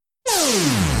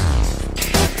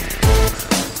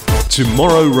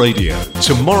Tomorrow Radio.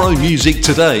 Tomorrow Music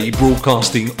Today,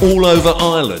 broadcasting all over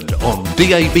Ireland on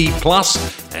DAB+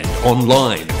 and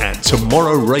online at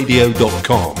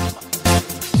tomorrowradio.com.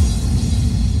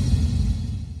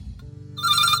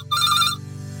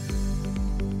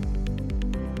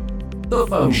 The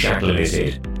Phone Shack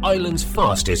Limited, Ireland's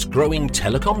fastest growing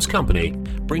telecoms company,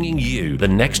 bringing you the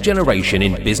next generation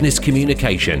in business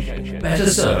communication, better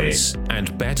service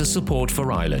and better support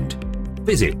for Ireland.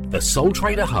 Visit the Sole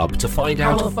Trader Hub to find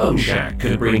out how the Phone Shack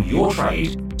can bring your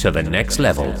trade to the next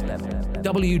level.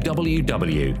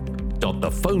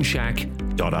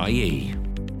 www.thephoneshack.ie.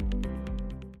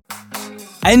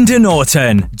 Enda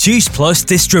Norton, Juice Plus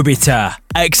distributor.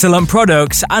 Excellent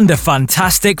products and a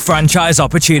fantastic franchise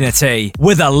opportunity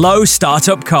with a low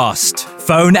startup cost.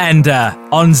 Phone Enda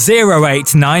on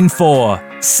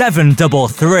 0894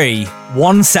 733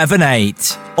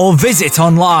 178 or visit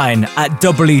online at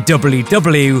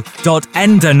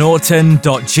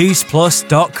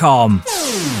www.endanorton.juiceplus.com.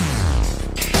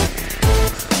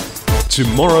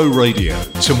 Tomorrow Radio.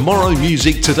 Tomorrow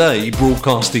Music Today,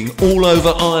 broadcasting all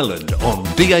over Ireland on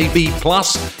DAB+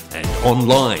 and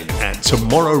online at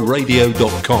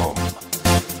tomorrowradio.com.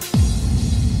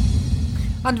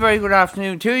 And a very good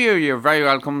afternoon to you. You're very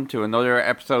welcome to another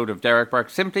episode of Derek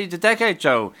Burke's Simply the Decade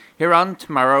Show here on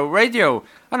Tomorrow Radio.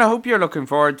 And I hope you're looking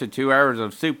forward to 2 hours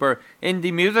of super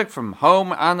indie music from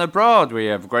home and abroad. We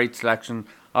have a great selection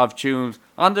of tunes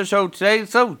on the show today,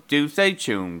 so do stay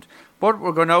tuned. But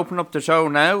we're going to open up the show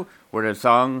now with a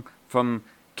song from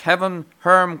Kevin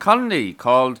Herm Connolly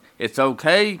called It's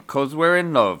Okay 'Cause We're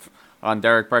in Love on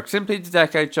Derek Burke's Simply the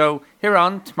Decade Show here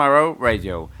on Tomorrow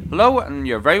Radio. Hello, and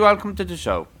you're very welcome to the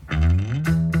show.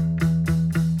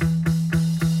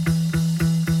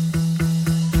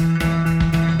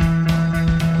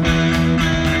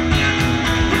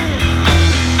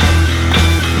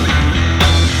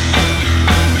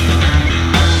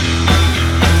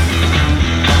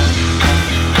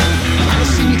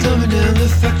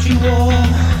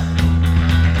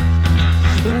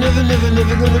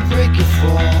 Never gonna break your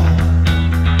fall.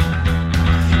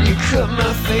 You cut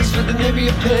my face with the nib of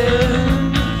your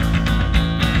pen,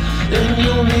 and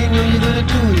you and me know you're gonna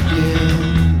do it again.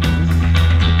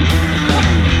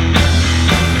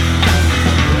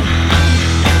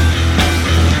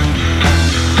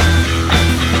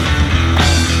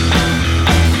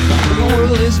 The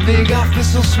world is big, I feel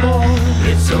so small.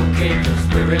 It's okay 'cause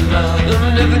we're in love.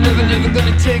 I'm never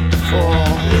gonna take the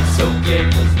fall. It's okay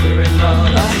 'cause we're in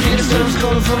love. I hear sounds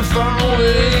calling from far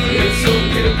away. It's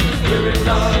okay 'cause we're in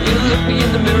love. You look me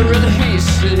in the mirror and I hear you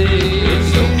say,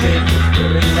 it's okay 'cause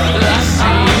we're in love. I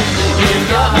see you've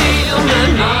got me on my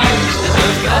knees.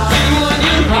 I've got you on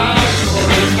your knees.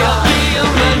 You've got me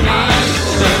on my knees.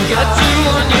 I've got you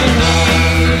on your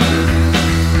knees.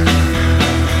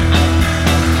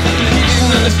 You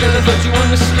didn't understand, I thought you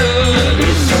understood.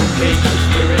 It's okay 'cause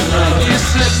we're in love. You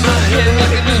slipped my hand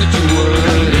like I knew that you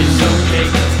would. It's okay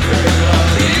 'cause we're in love.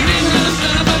 You didn't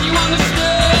understand, I thought you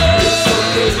understood. It's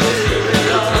okay 'cause we're in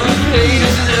love. Pain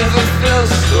has never felt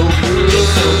so good.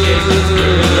 It's okay 'cause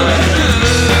we're in love.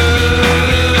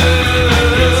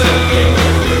 It's okay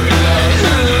 'cause we're in love.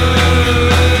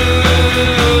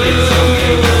 It's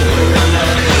okay 'cause we're in love.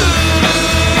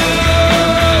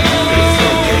 It's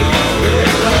okay 'cause we're in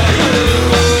love.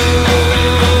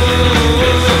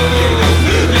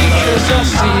 Because I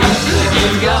see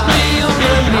you've got me on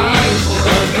my knees.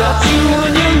 I've got you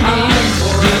on your knees.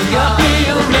 You've got me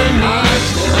on my knees.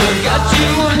 I've got you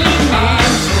on your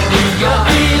knees. You've got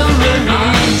me on my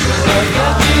knees. I've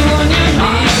got you on your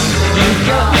knees. You've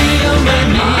got me on my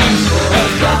knees.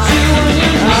 I've got you on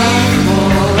your knees.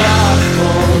 I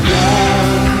fall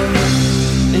down,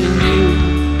 and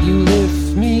you lift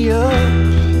me up,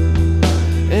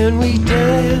 and we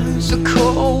dance a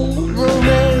cold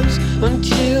romance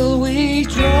until we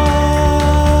drop.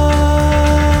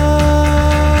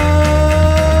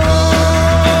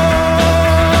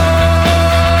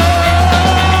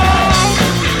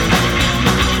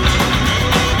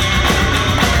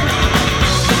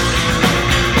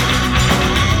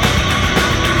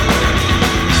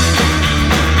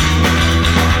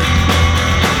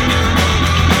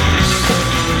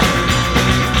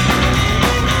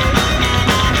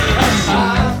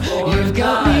 You've got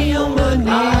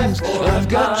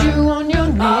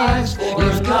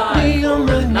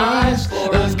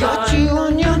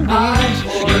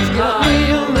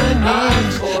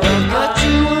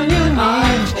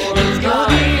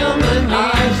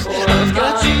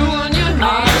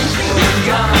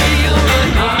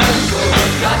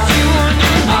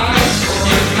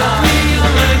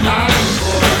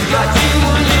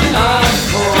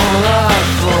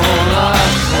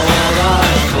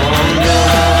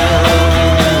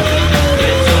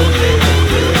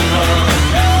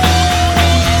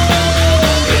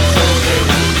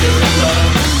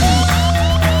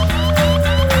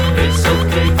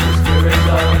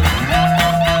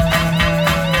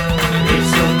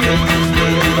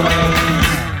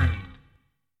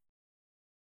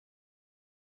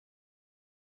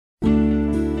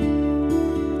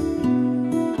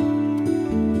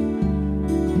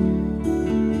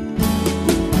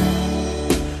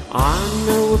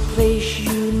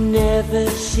never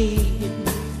seen.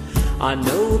 I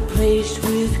know a place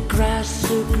with grass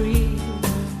so green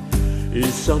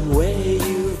is somewhere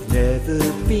you've never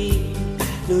been.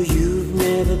 No, you've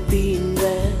never been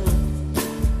there.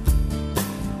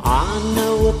 I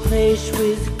know a place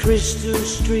with crystal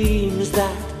streams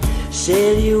that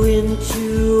sail you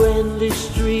into endless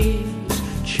dreams.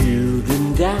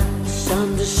 Children dance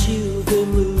under silver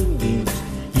moonbeams.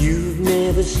 You've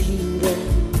never seen them.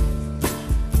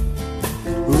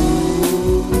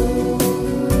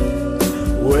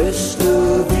 West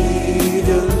of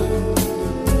Eden,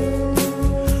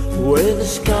 where the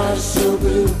sky's so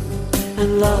blue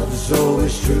and love's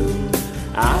always true.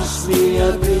 Ask me,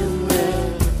 I've been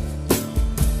there.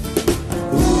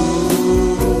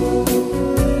 Ooh,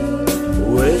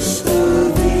 west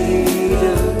of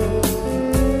Eden,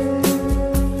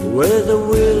 where the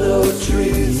willow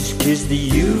trees kiss the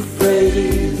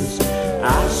Euphrates.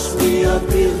 Ask me, I've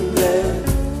been there.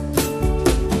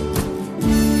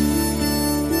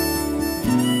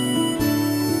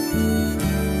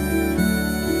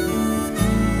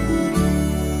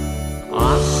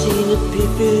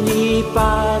 Epiphany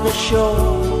by the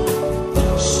shore,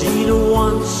 seen her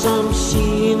once, I'm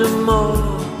seeing her more.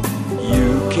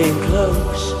 You came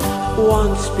close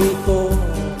once before,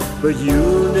 but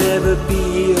you'll never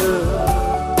be her.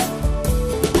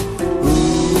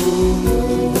 Ooh,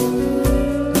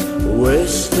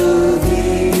 west of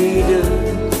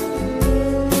Eden,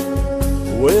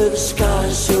 where the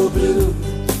sky's so blue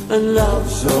and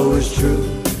love's always true.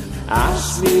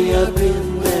 Ask me, I've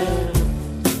been there.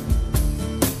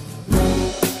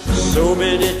 So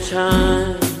many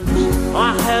times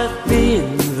I have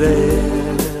been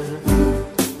there.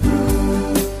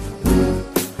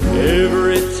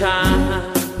 Every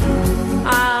time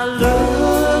I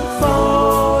look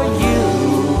for you,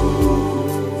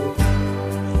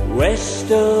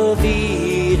 west of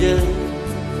Eden.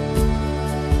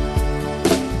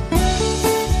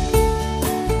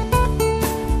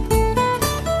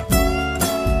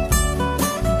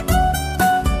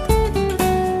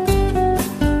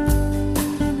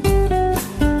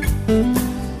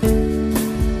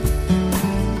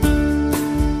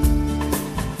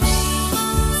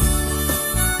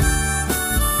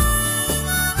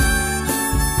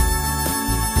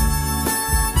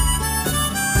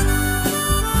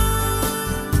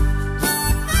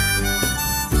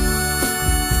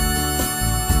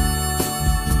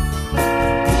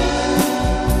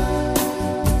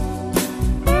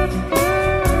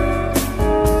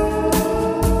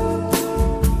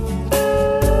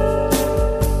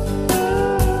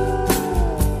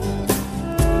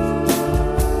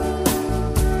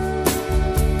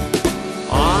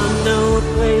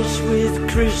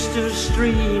 Crystal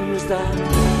streams that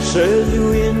sail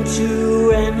you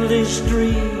into endless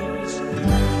dreams.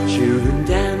 Children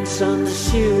dance under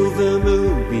silver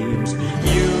moonbeams.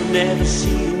 You've never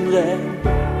seen them.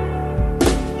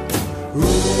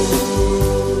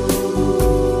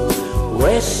 Ooh,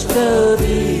 west of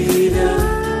Eden.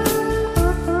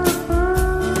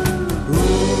 Ooh,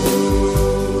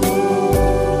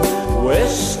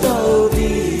 west of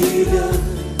Eden.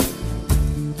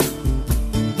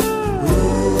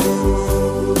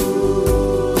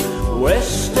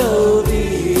 West of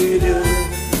Eden.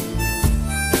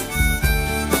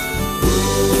 Ooh,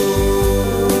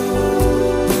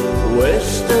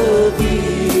 west of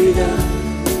Eden.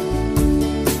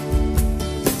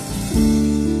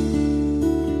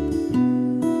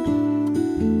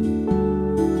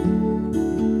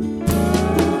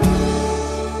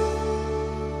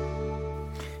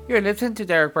 You're listening to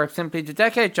Derek Burke Simply the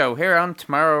Decade Show here on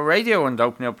Tomorrow Radio, and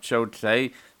opening up the show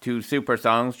today, two super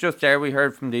songs. Just there we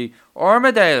heard from the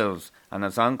Armadales and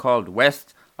a song called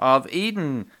West of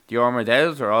Eden. The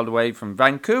Armadales are all the way from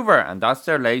Vancouver, and that's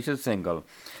their latest single.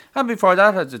 And before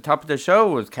that, at the top of the show,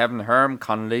 was Kevin Herm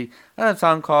Connolly and a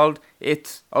song called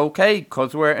It's Okay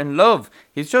 'Cause We're in Love.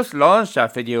 He's just launched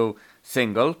that video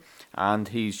single and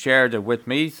he's shared it with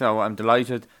me, so I'm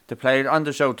delighted to play it on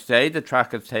the show today. The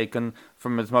track is taken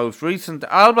from his most recent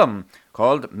album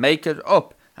called Make It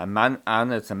Up, and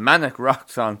it's a manic rock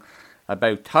song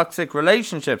about toxic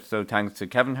relationships. So thanks to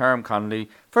Kevin Herm Connolly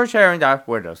for sharing that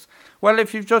with us. Well,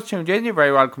 if you've just tuned in, you're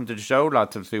very welcome to the show.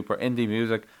 Lots of super indie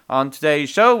music on today's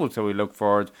show, so we look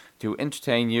forward to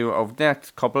entertain you over the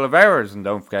next couple of hours. And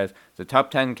don't forget, the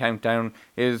top 10 countdown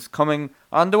is coming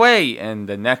on the way in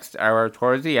the next hour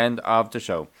towards the end of the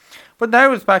show. But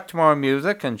now it's back to more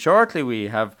music, and shortly we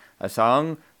have a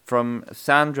song from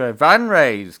Sandra Van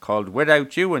Rys called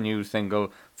Without You, a new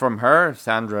single from her.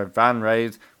 Sandra Van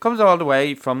Rys comes all the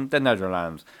way from the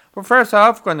Netherlands. But first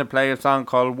off, we're going to play a song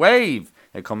called Wave.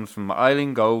 It comes from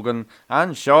Eileen Gogan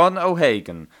and Sean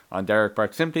O'Hagan on Derek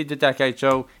Burke's Simply the Decade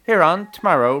Show here on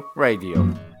Tomorrow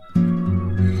Radio.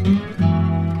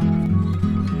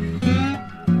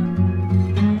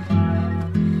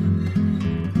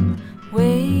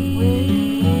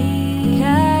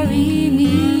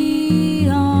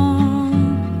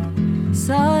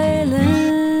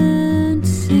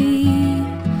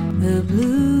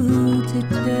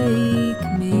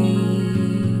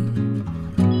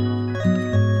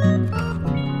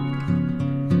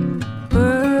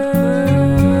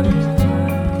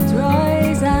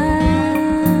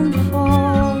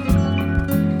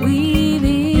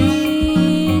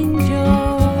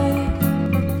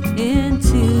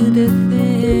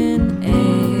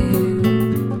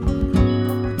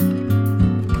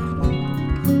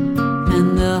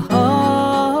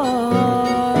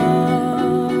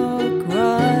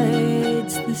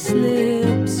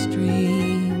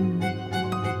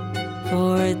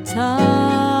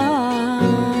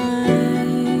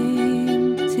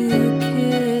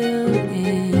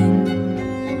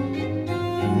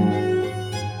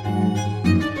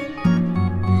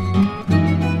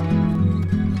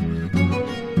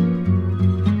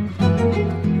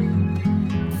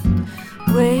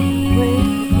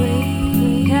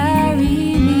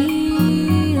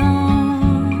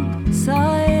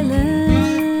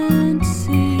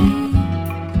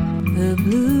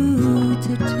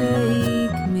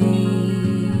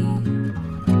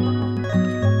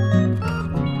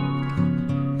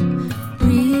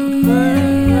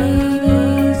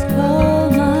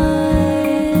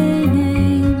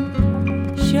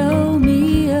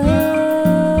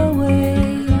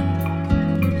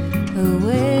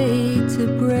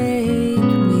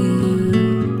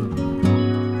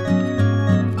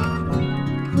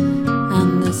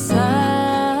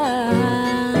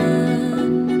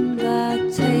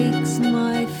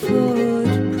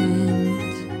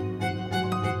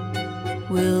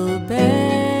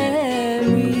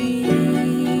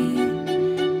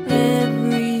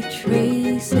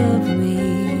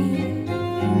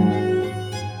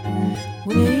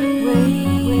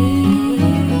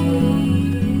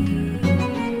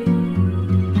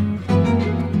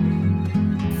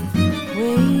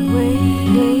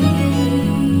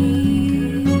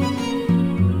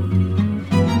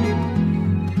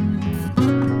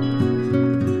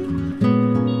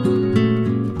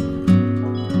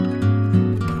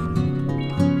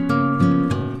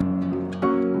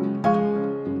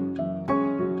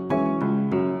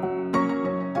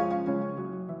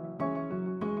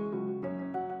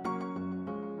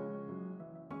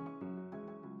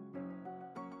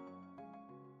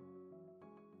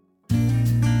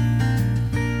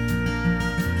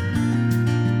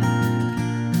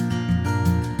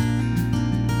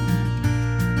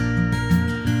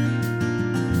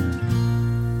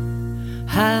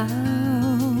 How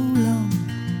long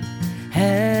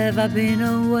have I been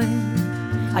away?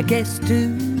 I guess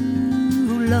too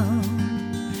long,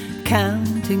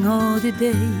 counting all the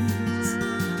days.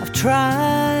 I've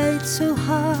tried so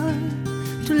hard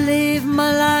to live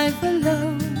my life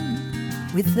alone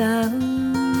without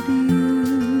you.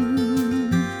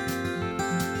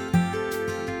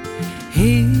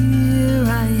 Here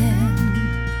I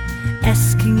am,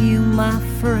 asking you, my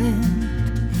friend,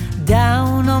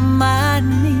 down on my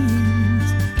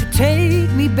knees, to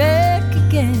take me back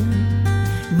again.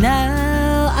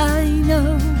 Now I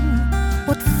know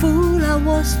what fool I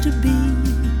was to be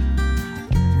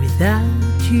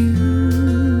without you.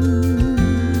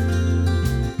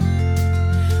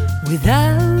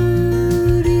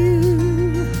 Without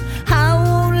you, I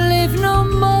won't live no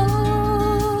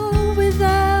more.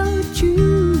 Without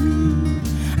you,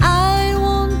 I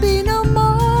won't be no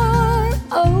more.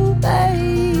 Oh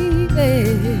baby,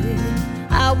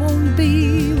 I won't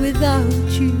be without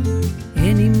you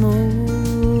anymore.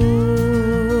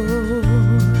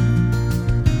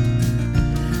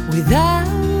 Without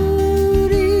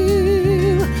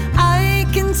you, I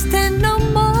can stand no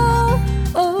more.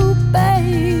 Oh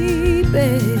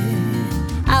baby,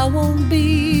 I won't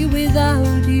be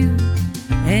without you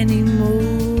anymore.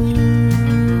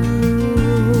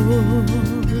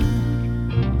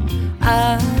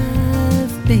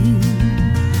 I've been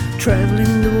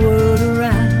traveling the world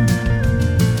around,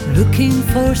 looking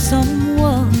for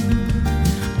someone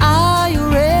I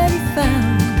already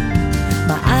found.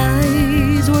 My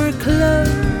eyes were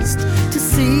closed to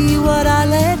see what I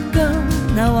let go.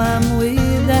 Now I'm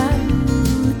without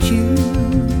you.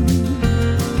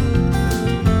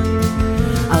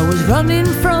 I was running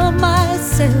from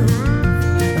myself,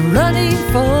 running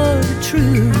for the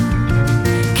truth,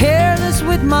 careless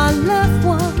with my loved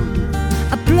one.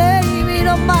 I blame it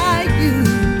on my youth.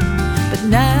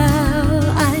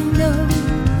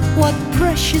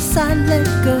 precious I let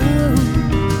go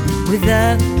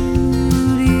without you.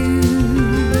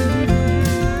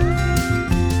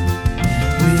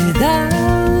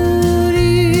 Without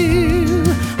you,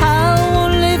 I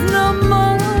won't live no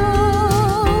more.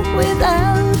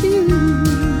 Without you,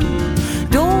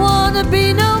 don't wanna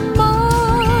be no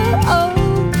more.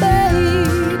 Oh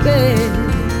baby,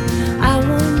 I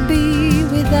won't be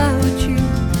without you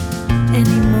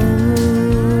anymore.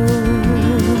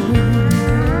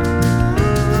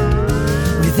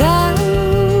 Without you,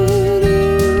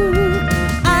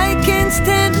 I can't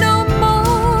stand no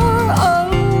more.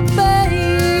 Oh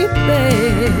baby,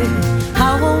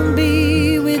 I won't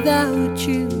be without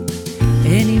you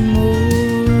anymore.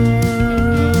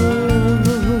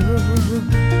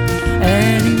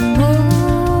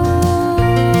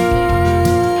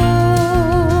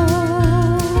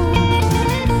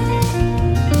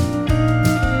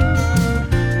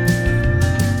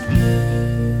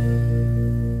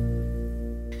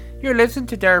 You're listening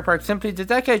to Derek Burke Simply the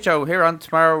Decade Show here on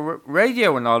Tomorrow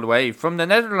Radio, and all the way from the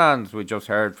Netherlands. We just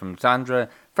heard from Sandra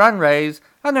Van Reyes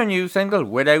and her new single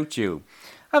Without You.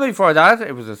 And before that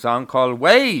it was a song called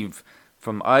Wave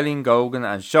from Eileen Gogan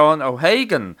and Sean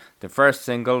O'Hagan, the first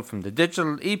single from the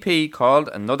digital EP called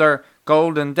Another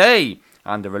Golden Day,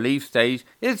 and the release date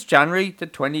is January the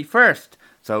 21st.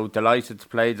 So delighted to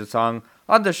play the song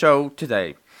on the show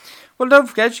today. Well, don't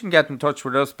forget you can get in touch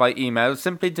with us by email,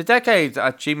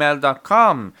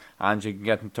 simplythedecades@gmail.com, and you can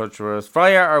get in touch with us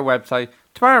via our website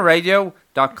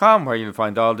tomorrowradio.com, where you'll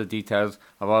find all the details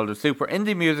of all the super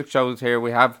indie music shows here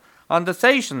we have on the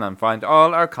station and find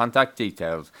all our contact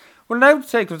details. Well, now to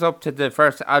take us up to the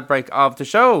first ad break of the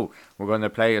show, we're going to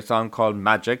play a song called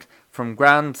Magic from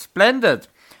Grand Splendid.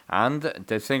 And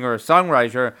the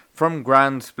singer-songwriter from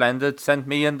Grand Splendid sent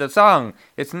me in the song.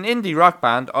 It's an indie rock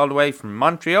band all the way from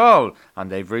Montreal,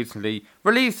 and they've recently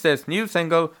released this new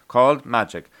single called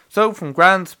Magic. So from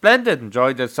Grand Splendid,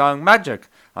 enjoy the song Magic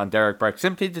on Derek Burke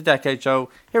Simply the Decade Show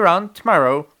here on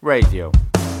Tomorrow Radio.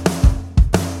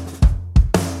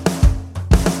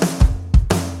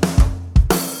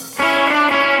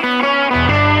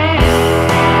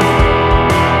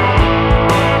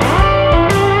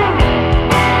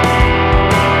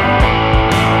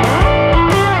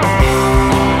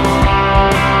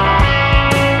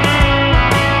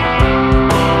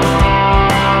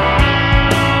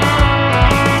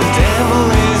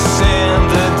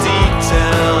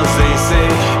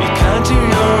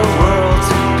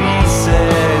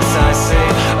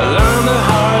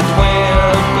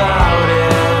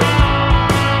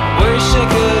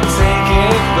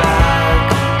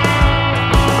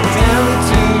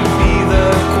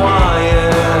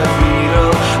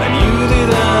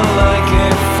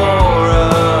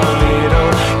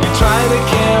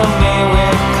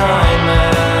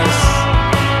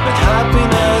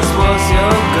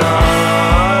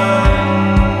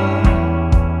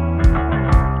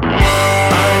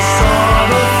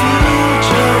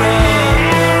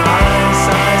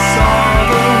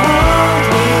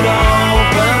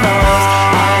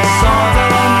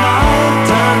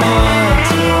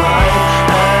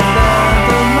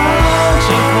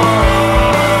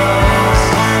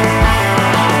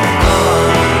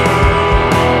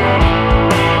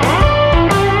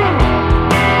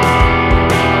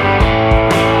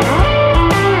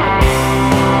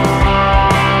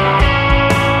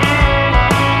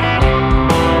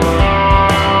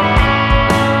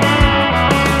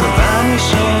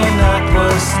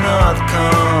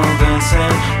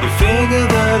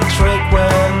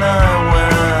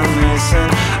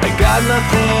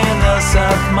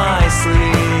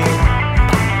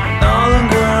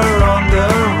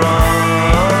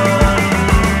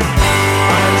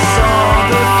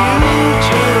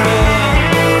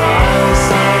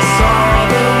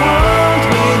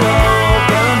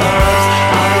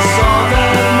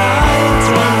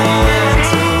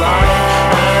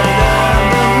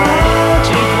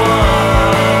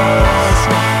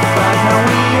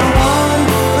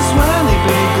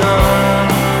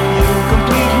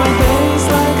 Complete my days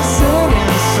like a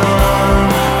setting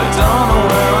sun.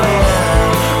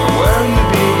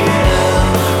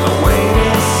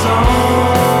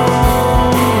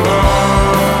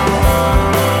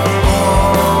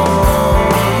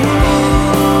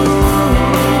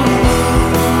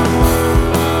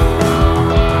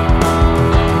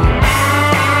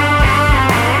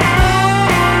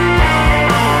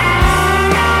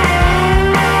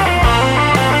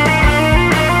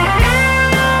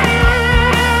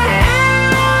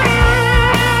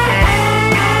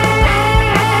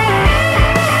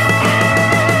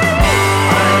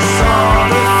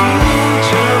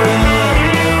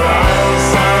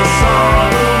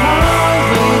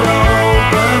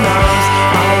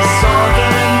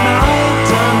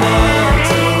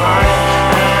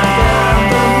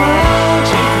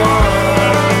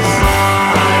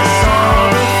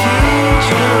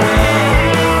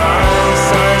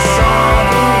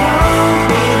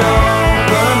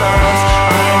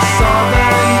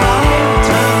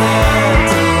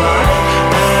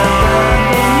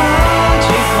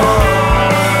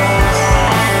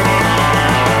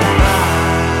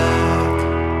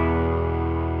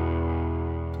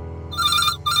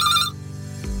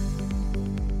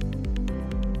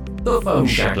 Phone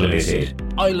Shack Limited,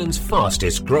 Ireland's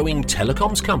fastest growing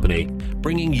telecoms company,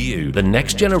 bringing you the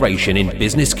next generation in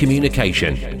business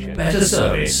communication, better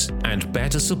service and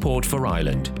better support for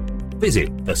Ireland.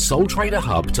 Visit the Sole Trader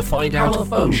Hub to find out how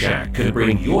Phone Shack can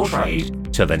bring your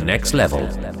trade to the next level.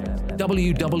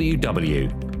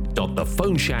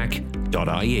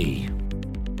 www.thephoneshack.ie.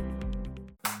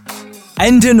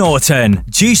 Ender Norton,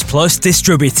 Juice Plus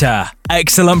distributor.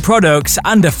 Excellent products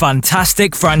and a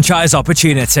fantastic franchise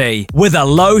opportunity with a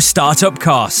low startup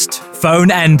cost.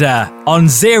 Phone Ender on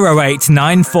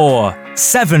 0894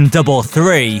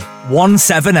 733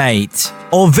 178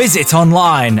 or visit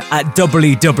online at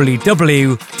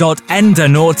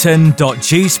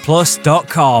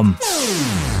www.endernorton.juiceplus.com.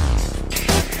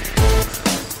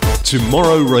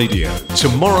 Tomorrow Radio.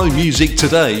 Tomorrow Music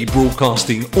Today,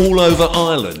 broadcasting all over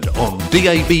Ireland on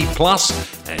DAB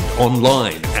Plus and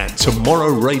online at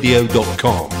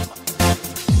tomorrowradio.com.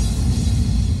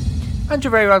 And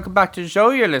you're very welcome back to the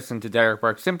show. You're listening to Derek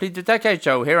Burke, Simply the Decade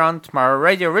Show here on Tomorrow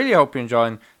Radio. Really hope you're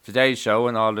enjoying today's show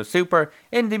and all the super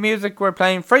indie music we're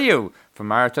playing for you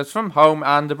from artists from home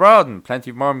and abroad, and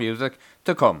plenty more music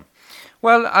to come.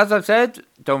 Well, as I've said,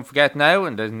 don't forget now,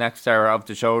 in the next hour of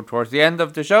the show, towards the end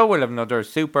of the show, we'll have another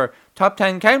super top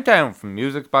 10 countdown from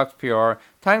Music Box PR,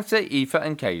 thanks to Aoife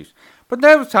and Kate. But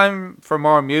now it's time for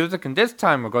more music, and this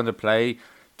time we're going to play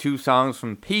two songs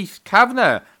from Pete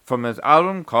Kavanagh from his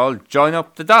album called Join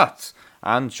Up the Dots.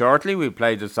 And shortly we'll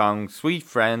play the song Sweet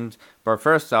Friend, but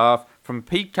first off, from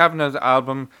Pete Kavanagh's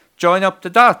album Join Up the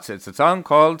Dots, it's a song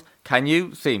called Can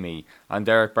You See Me? On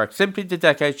Derek Burke, Simply the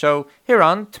Decade Show here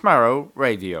on Tomorrow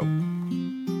Radio.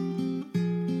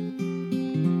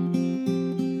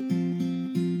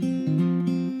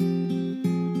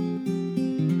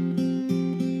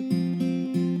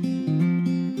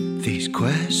 These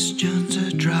questions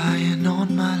are drying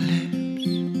on my lips.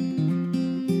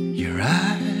 Your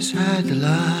eyes hide the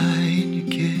light in your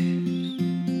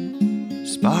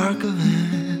kiss,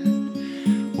 sparkling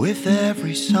with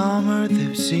every summer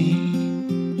they've seen.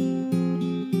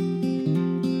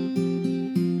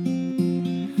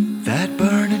 That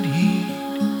burning heat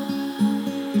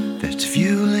that's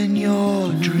fueling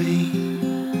your dream.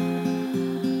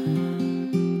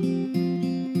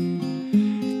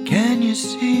 Can you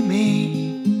see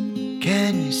me?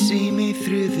 Can you see me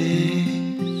through this?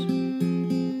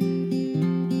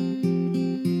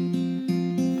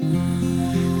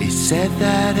 It's said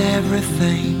that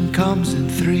everything comes in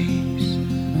threes.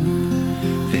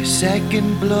 The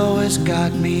second blow has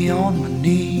got me on my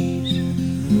knees,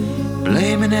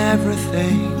 blaming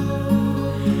everything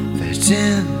that's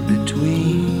in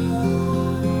between.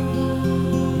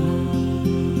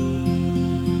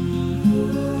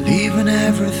 Leaving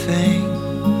everything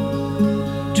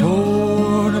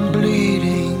torn and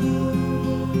bleeding.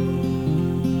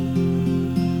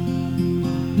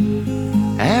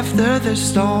 After the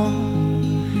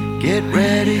storm, get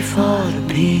ready for the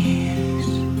peace.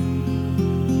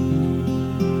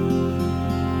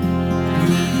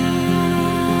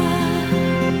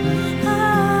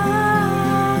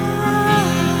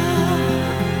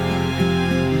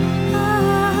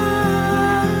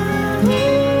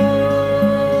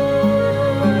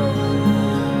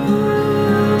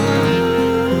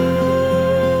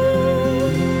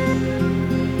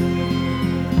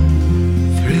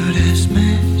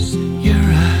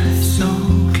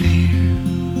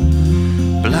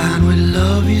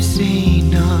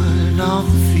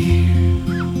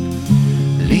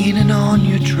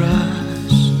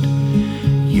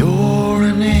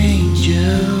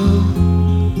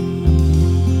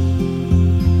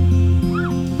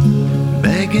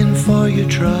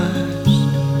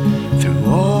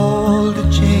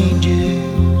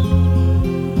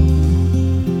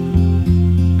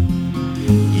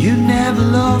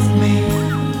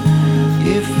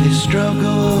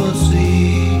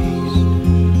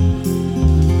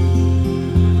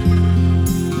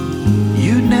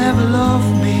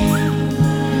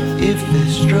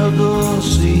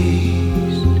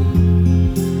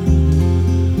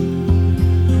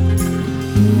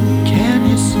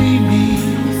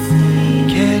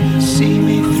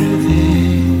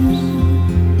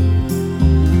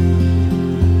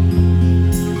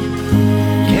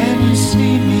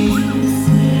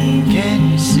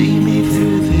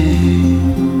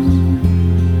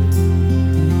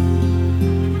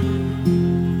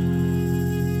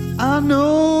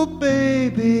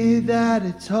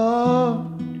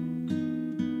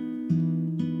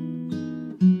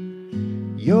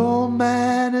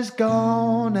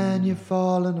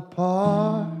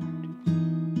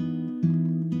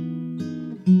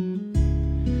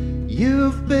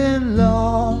 You've been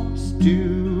lost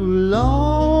too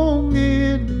long.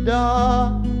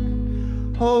 dark.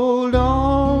 Hold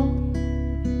on,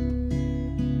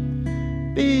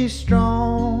 be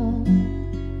strong.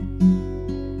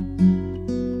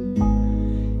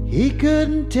 He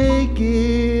couldn't take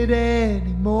it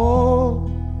anymore.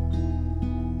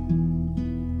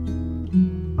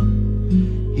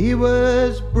 He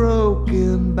was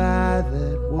broken by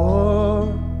that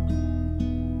war.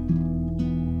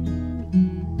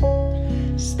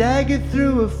 Staggered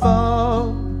through a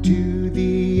fall to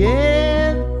the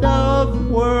end of the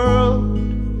world.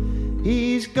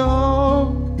 He's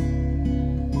gone.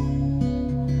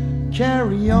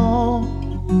 Carry on.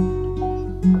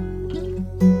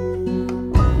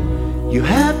 You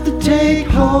have to take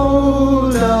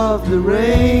hold of the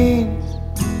reins.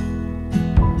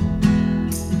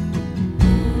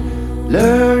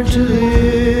 Learn to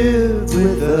live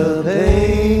with the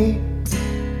pain.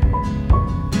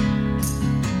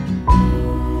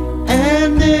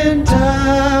 And in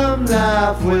time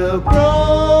life will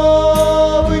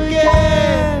grow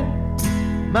again.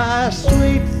 My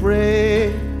sweet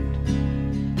friend,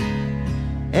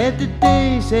 at the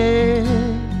day's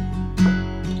end.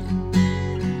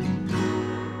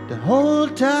 The whole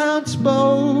town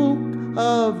spoke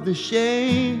of the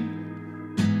shame.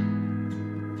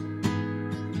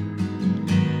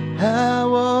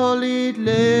 How all he'd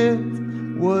left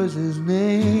was his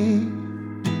name.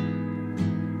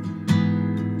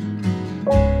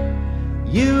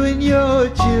 You and your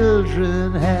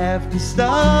children have to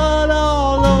start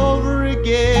all over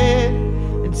again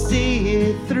and see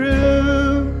it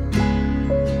through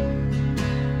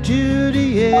to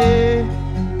the end.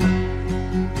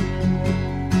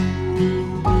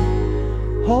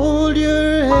 Hold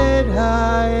your head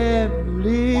high and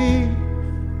believe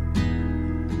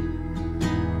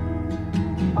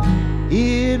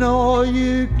in all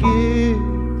you give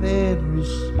and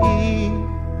receive.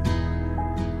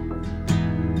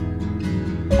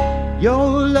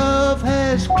 Your love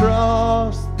has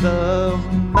crossed the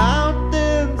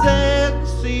mountains and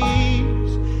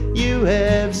seas. You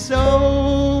have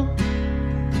sown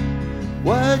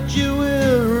what you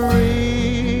will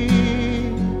reap.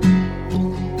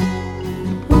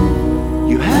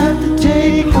 You have to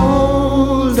take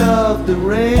hold of the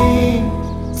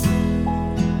reins.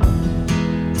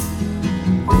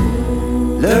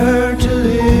 Learn to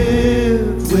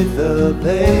live with the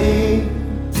pain.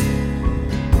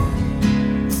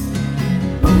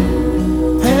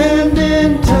 And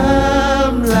in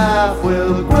time life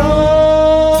will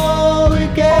grow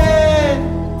again.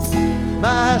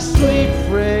 My sweet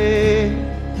friend,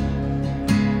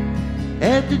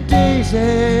 at the day's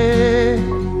end.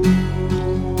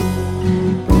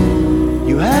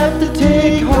 You have to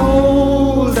take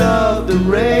hold of the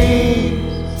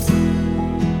reins.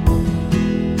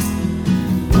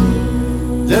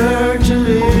 Learn to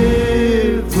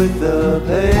live with the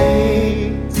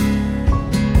pain.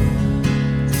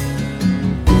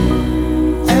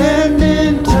 And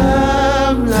in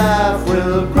time life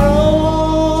will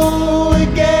grow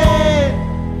again.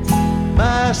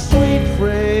 My sweet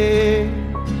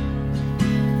friend,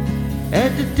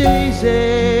 at the day's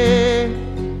end.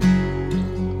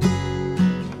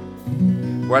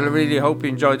 Well, I really hope you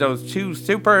enjoyed those two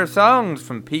super songs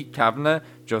from Pete Kavanagh.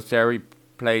 Just there we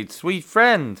played Sweet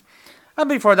Friend. And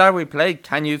before that we played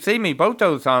Can You See Me? Both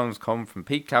those songs come from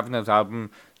Pete Kavanagh's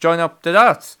album Join Up the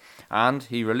Dots. And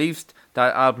he released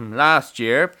that album last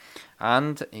year.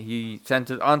 And he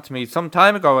sent it on to me some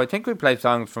time ago. I think we played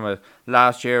songs from it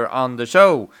last year on the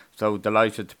show. So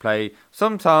delighted to play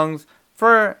some songs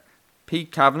for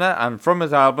Pete Kavanagh and from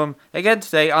his album again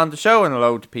today on the show. And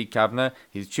hello to Pete Kavanagh.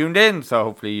 He's tuned in, so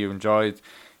hopefully you enjoyed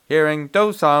hearing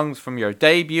those songs from your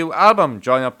debut album,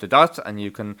 Join Up the Dots, and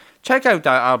you can check out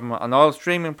that album on all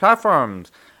streaming platforms,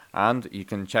 and you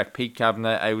can check Pete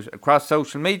Kavanagh out across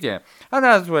social media. And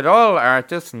as with all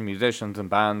artists and musicians and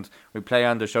bands we play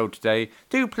on the show today,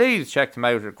 do please check them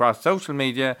out across social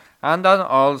media and on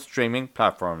all streaming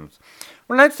platforms.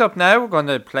 Well, next up now, we're going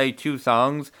to play two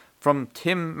songs from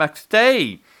Tim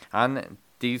McStay, and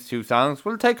these two songs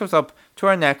will take us up to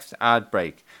our next ad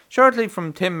break. Shortly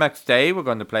from Tim McStay, we're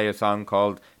going to play a song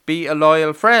called Be a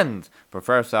Loyal Friend. But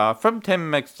first off, from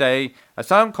Tim McStay, a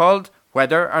song called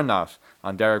Whether or Not,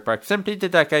 on Derek Burke's Simply the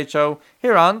Decade Show,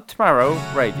 here on Tomorrow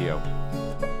Radio.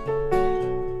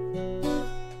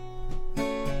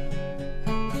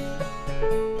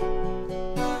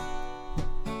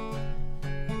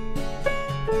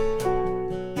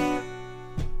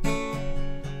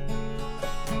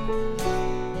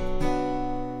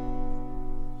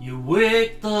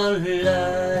 Wake the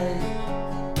light,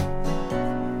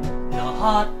 your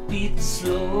heart beats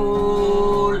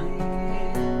slowly,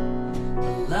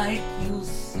 the light make you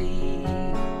see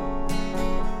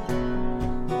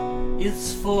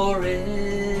it's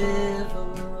forever.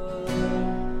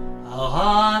 How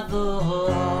hard the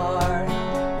heart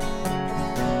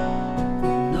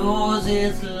knows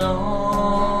it's lonely.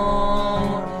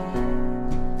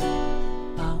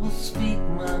 I will speak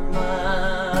my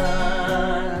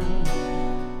mind.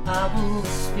 I will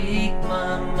speak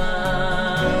my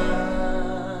mind.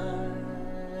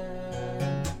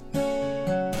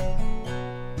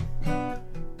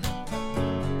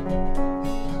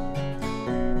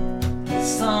 The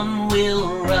sun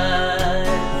will rise,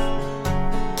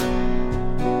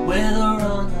 whether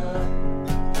or not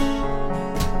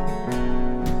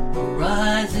a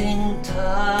rising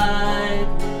tide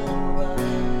will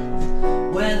rise,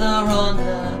 whether or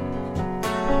not,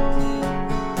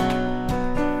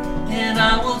 and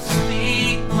I will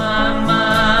speak my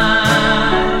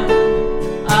mind.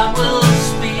 I will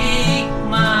speak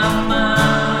my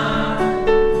mind.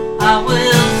 I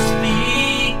will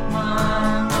speak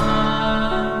my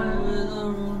mind, whether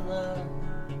or not.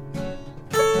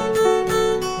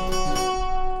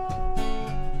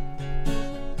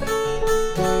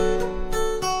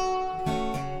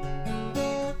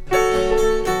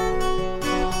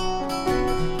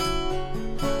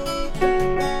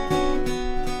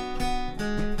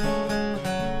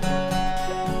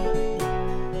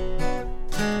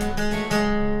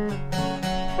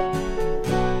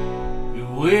 You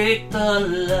wake the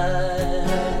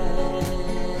light,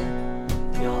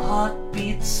 your heart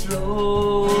beats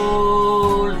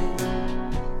slowly.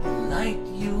 The light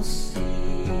you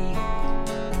see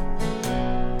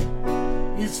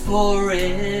is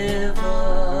forever.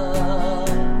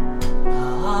 The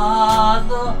heart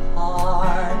that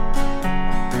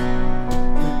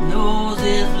knows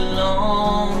it's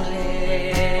lonely.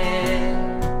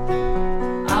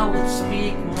 I will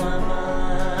speak my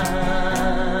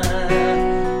mind.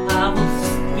 I will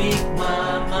speak my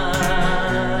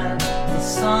mind. The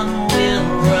sun will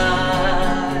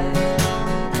rise,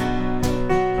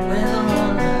 whether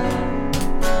or not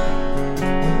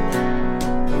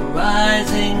the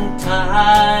rising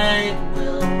tide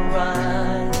will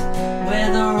rise,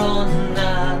 whether or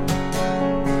not,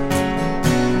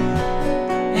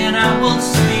 and I will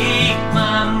speak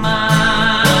my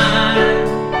mind.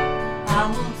 I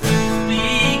will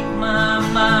speak my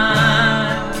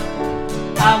mind.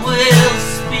 I will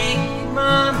speak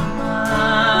my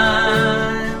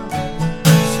mind.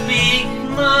 Speak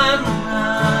my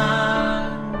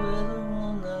mind, whether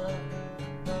or not.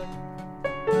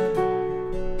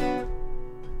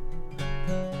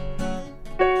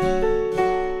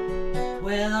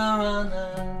 Whether or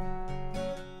not,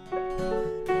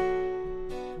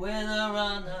 whether or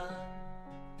not,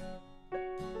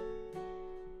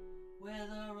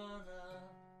 whether or not.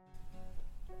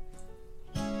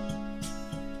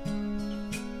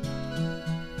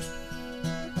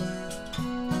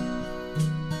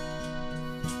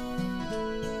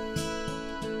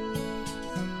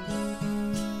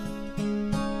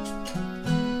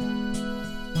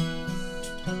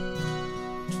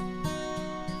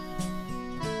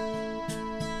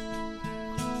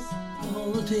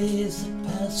 All the days that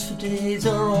pass for days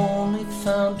are only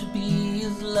found to be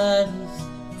as light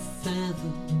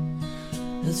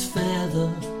as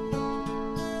feather.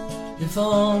 If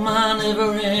all my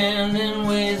never-ending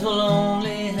ways will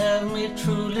only have me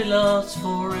truly lost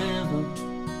forever,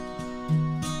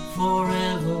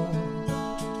 forever,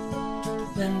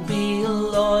 then be a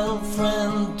loyal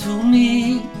friend to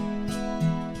me.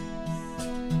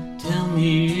 Tell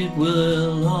me it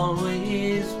will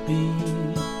always be.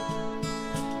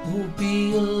 Oh,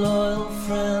 be a loyal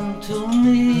friend to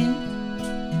me.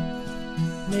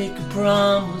 Make a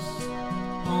promise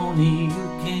only you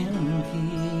can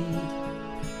keep.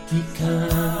 Be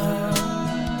kind,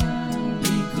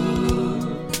 be good,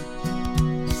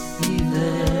 be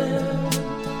there,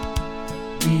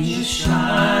 be a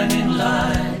shining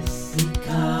light. Be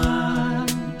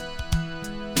kind,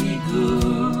 be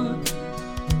good,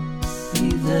 be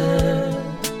there,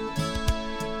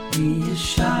 be a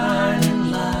shining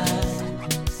light.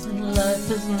 And life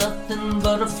is nothing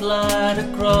but a flight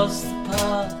across the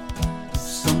path of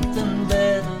something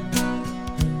better,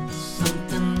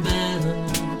 something better.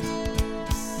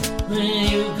 When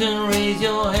you can raise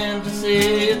your hand to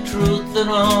say a truth that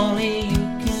only you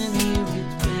can hear,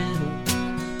 it's better.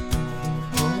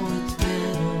 Oh, it's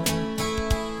better.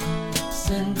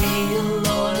 Then be a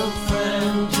loyal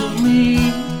friend to me.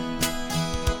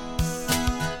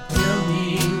 Tell me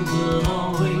you will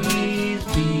always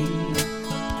be.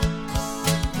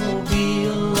 Oh, be a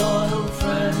loyal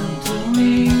friend to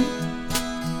me.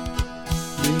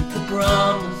 Make a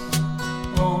promise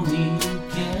only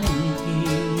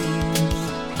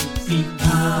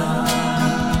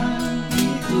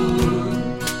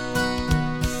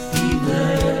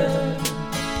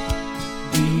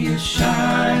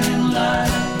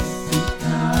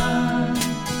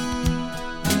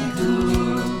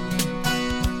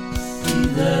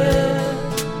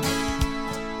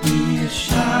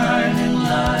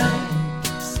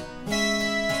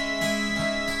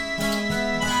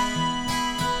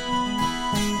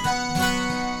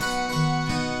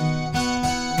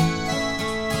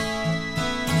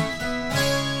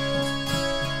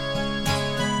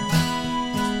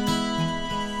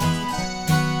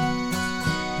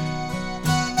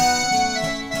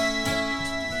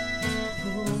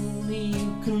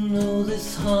know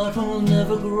this heart will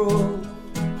never grow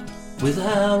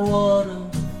without water,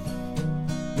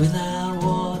 without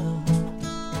water.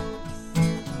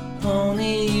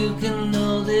 Only you can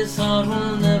know this heart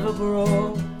will never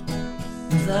grow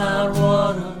without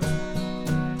water,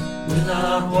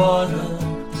 without water.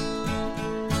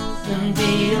 And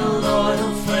be a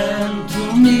loyal friend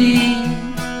to me.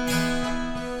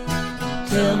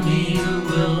 Tell me you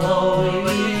will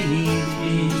always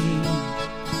be.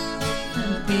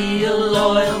 And be a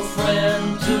loyal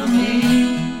friend to me.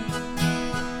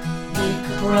 Make a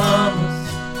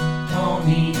promise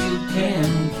only you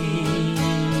can keep.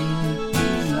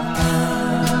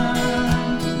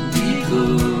 Be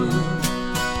good,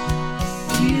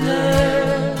 be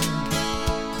there,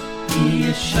 be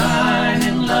a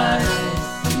shining light.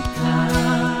 Be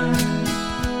kind,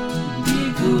 be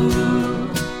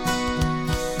good,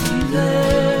 be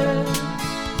there,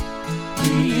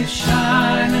 be a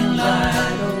shining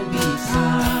light. Oh, be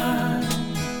kind,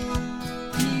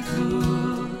 be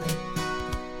good,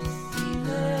 be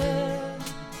there,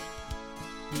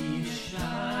 be a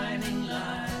shining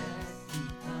light. Be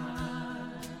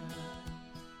kind,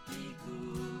 be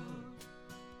good.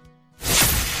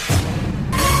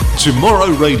 Tomorrow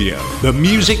Radio, the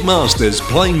Music Masters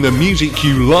playing the music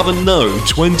you love and know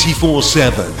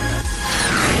 24/7.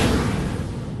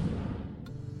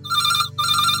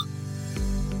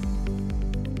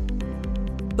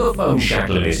 The Phone Shack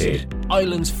Limited,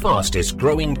 Ireland's fastest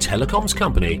growing telecoms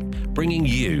company, bringing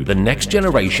you the next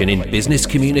generation in business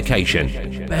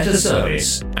communication, better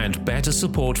service and better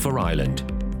support for Ireland.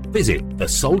 Visit the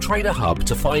Sole Trader Hub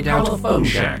to find out how the Phone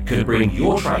Shack can bring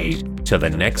your trade to the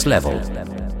next level.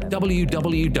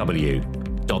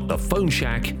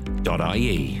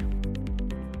 www.thephoneshack.ie.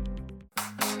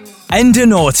 Enda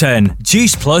Norton,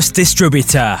 Juice Plus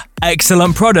distributor.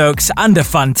 Excellent products and a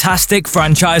fantastic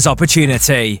franchise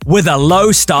opportunity with a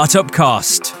low startup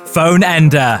cost. Phone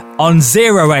Enda on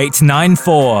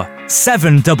 0894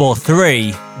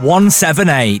 733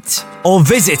 178 or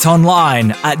visit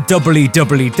online at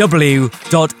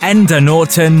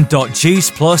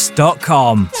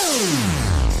www.endanorton.juiceplus.com.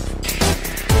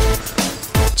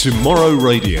 Tomorrow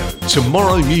Radio,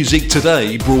 Tomorrow Music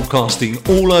Today, broadcasting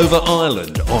all over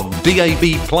Ireland on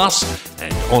DAB Plus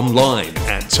and online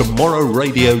at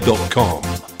tomorrowradio.com.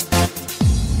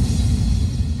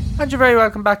 And you're very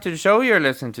welcome back to the show. You're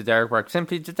listening to Derek Burke,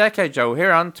 Simply the Decade Show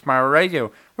here on Tomorrow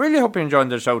Radio. Really hope you're enjoying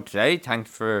the show today.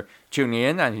 Thanks for tuning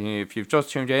in, and if you've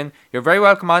just tuned in, you're very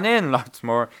welcome on in. Lots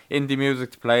more indie music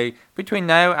to play between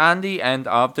now and the end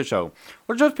of the show.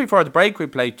 Well, just before the break, we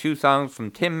played two songs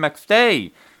from Tim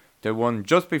McStay. The one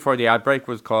just before the ad break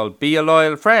was called Be a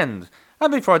Loyal Friend,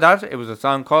 and before that it was a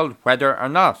song called Whether or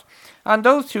Not. And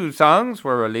those two songs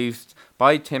were released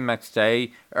by Tim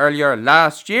McStay earlier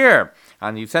last year,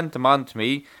 and he sent them on to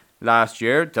me last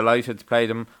year. Delighted to play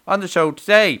them on the show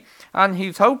today, and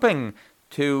he's hoping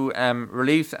to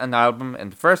release an album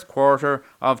in the first quarter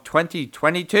of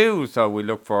 2022, so we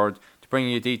look forward to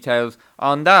bringing you details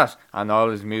on that, and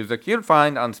all his music you'll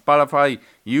find on Spotify,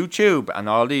 YouTube and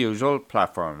all the usual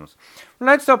platforms. Well,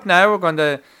 next up now we're going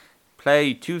to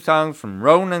play two songs from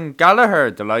Ronan Gallagher.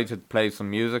 Delighted to play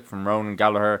some music from Ronan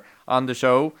Gallagher on the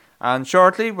show, and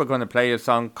shortly we're going to play a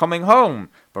song Coming Home.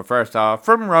 But first off,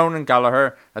 from Ronan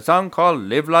Gallagher, a song called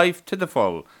Live Life to the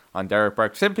Full on Derek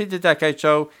Burke, Simply the Decade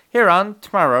Show here on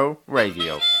Tomorrow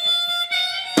Radio.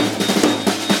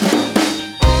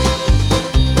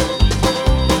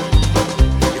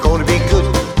 You're gonna be good,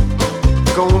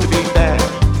 you're gonna be bad,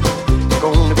 you're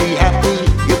gonna be happy,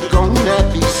 you're gonna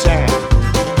be sad,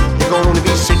 you're gonna be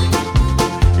sick,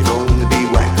 you're gonna be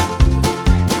whack,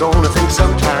 you're gonna think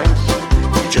sometimes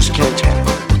you just can't have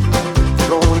it.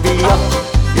 You're gonna be up,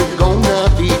 you're gonna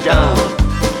be down,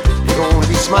 you're gonna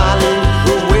be smiling,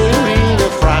 you're wearing a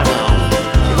frown,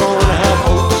 you're gonna have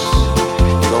hopes,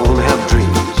 you're gonna have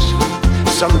dreams,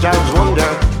 sometimes wonder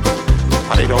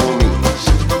what it all means.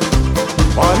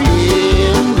 Whatever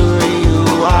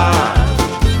you are,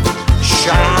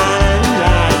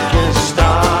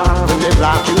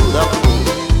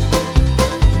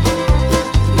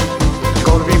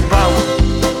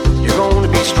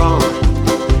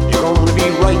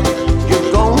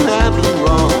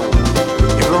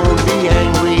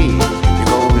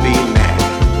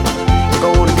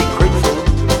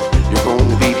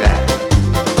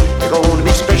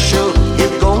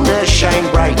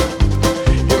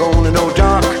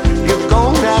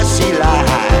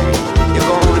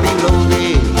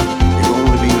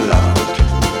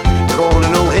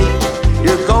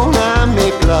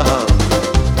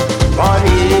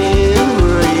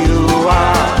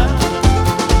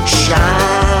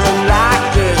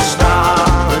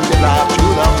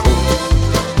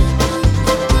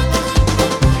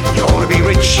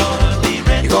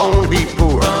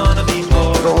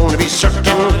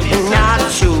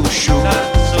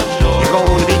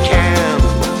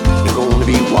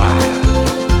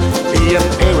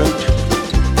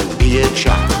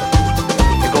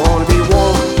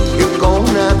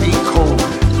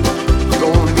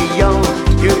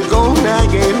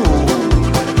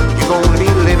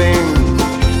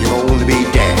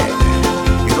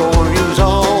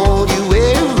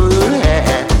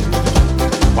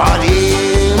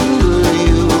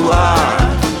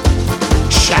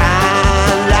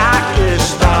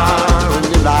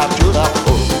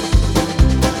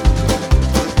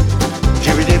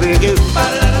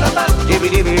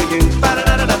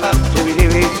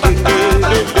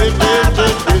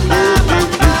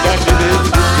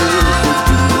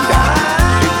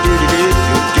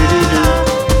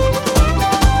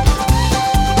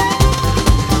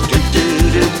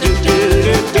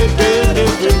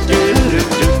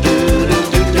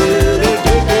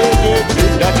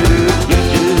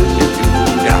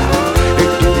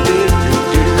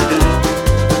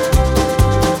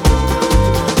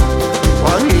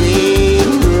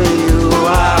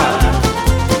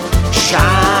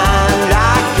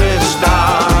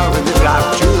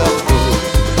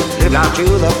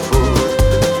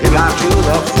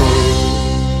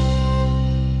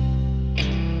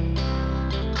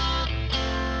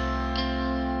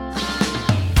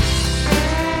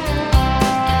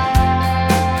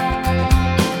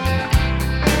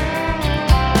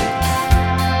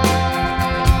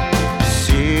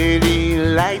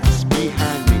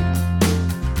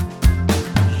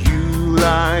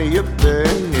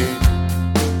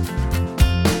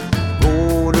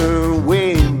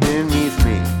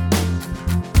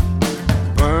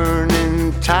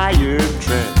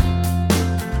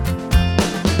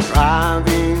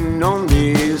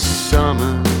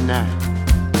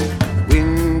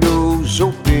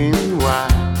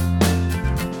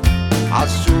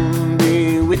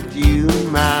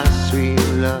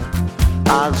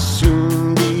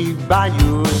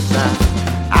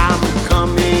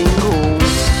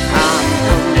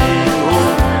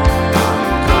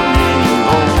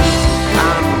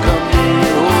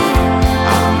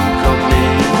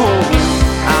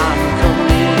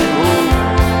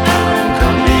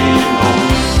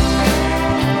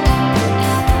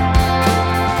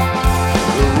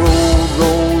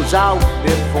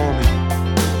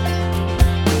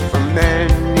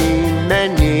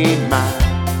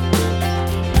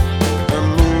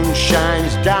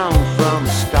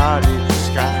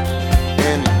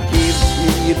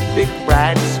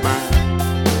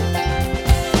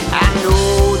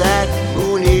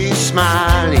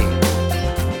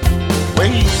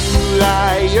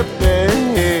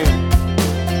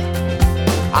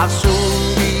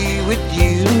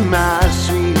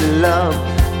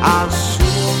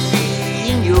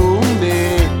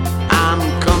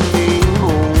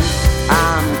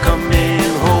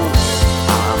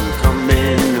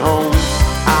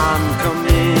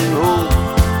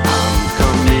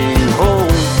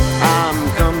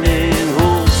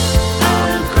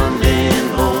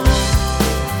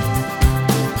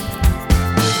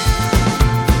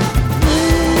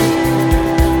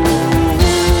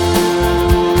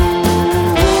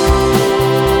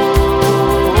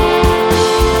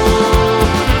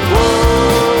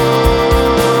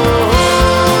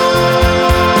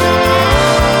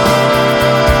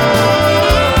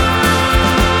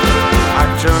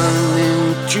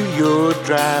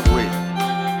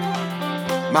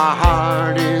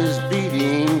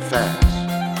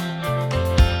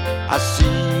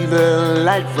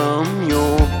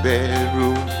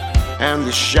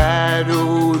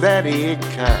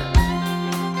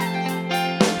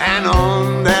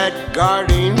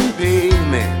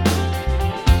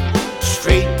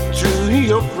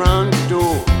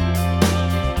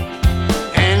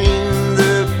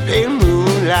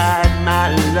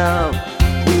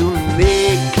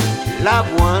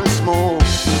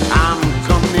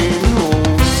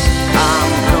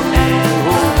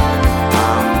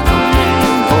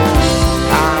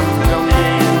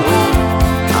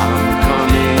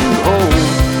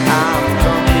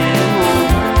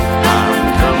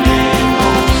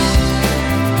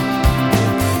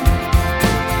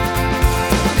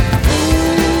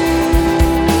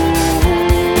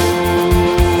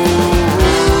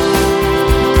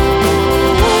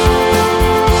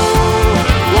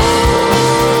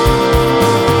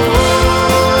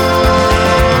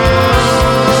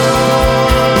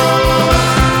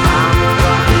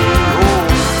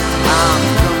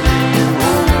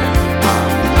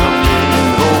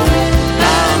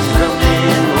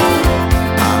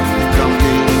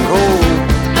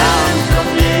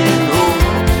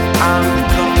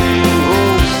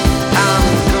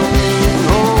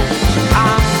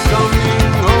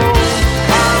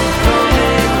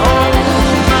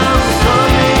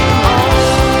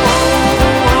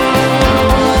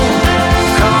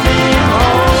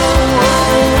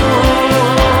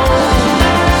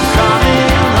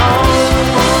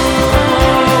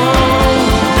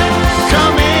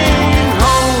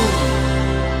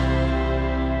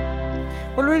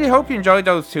 Enjoyed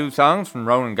those two songs from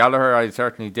Ronan Gallagher. I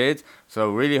certainly did,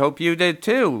 so really hope you did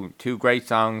too. Two great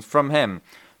songs from him.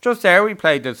 Just there we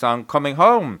played the song Coming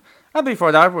Home, and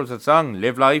before that was the song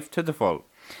Live Life to the Full.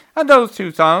 And those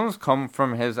two songs come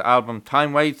from his album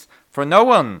Time Waits for No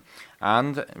One.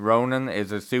 And Ronan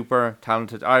is a super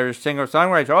talented Irish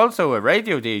singer-songwriter, also a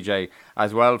radio DJ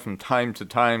as well from time to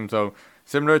time, so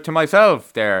similar to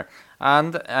myself there.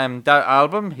 And that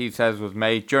album, he says, was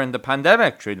made during the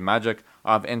pandemic through the magic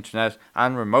of internet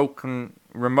and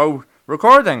remote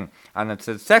recording. And it's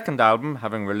his second album,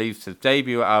 having released his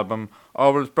debut album,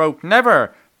 Always Broke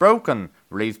Never Broken,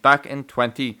 released back in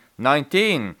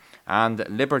 2019. And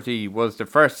Liberty was the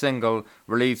first single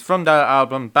released from that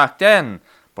album back then.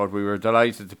 But we were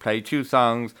delighted to play two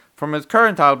songs from his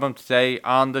current album today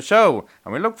on the show,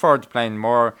 and we look forward to playing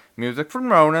more music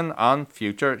from Ronan on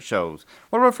future shows.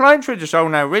 Well, we're flying through the show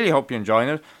now, really hope you're enjoying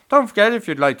it. Don't forget, if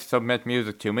you'd like to submit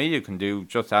music to me, you can do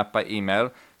just that by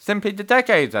email,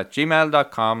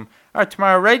 simplythedecades@gmail.com or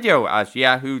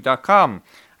tomorrowradio@yahoo.com.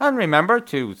 And remember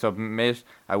to submit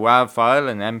a WAV file,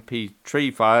 an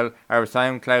MP3 file, or a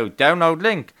SoundCloud download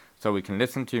link, so we can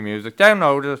listen to your music,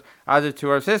 download it, add it to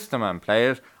our system and play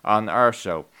it on our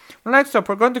show. Well, next up,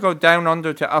 we're going to go down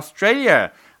under to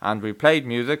Australia, and we played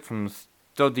music from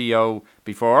Studio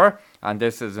before, and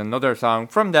this is another song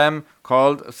from them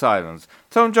called Silence.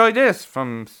 So enjoy this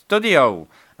from Studio,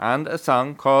 and a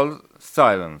song called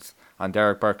Silence, on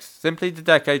Derek Burke's Simply the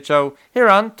Decade Show, here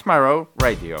on Tomorrow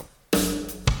Radio.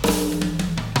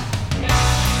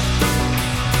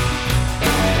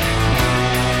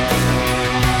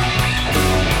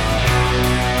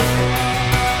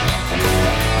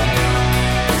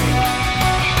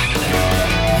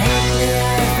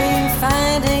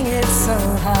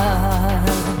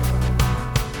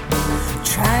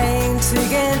 To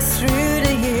get through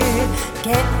to you,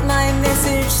 get my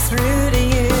message through to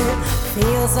you.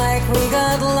 Feels like we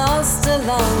got lost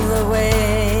along the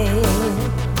way.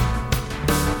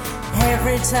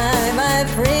 Every time I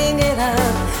bring it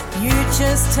up, you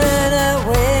just turn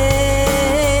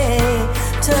away,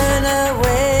 turn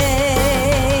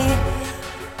away.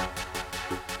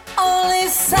 Only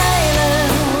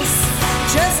silence,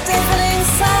 just deafening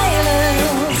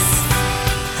silence.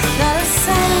 Not a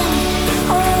sound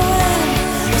or a word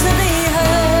to be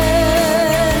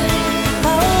heard.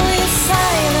 Only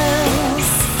silence,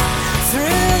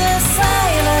 through the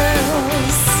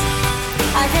silence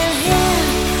I can hear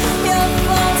your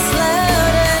thoughts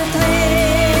loud and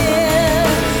clear.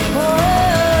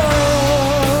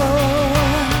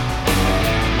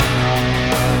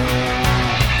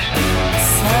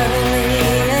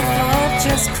 Suddenly a thought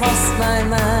just crossed my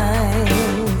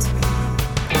mind.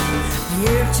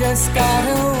 You've just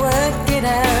gotta work it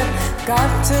out,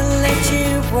 got to let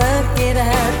you work it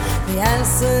out. The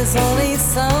answer's only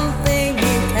something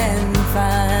you can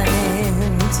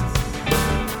find.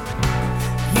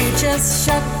 You just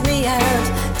shut me out,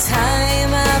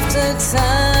 time after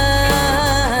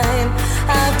time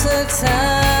after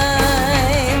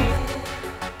time.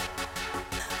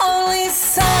 Only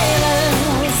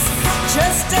silence,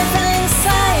 just deafening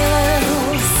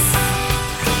silence.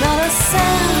 Not a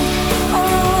sound or a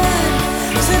word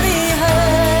to be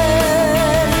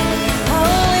heard.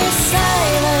 Only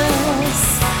silence,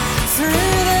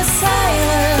 through the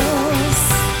silence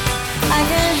I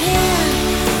can hear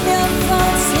your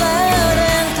thoughts loud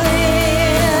and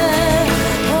clear.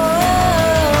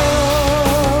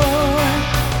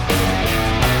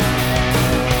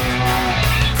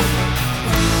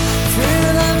 Through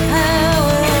the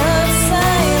power of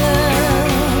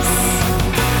silence,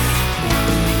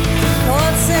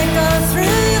 thoughts echo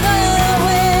through the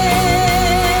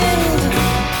wind.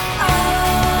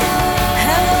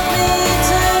 Help me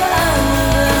to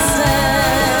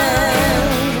understand,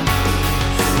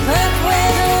 but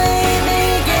where do we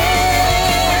begin?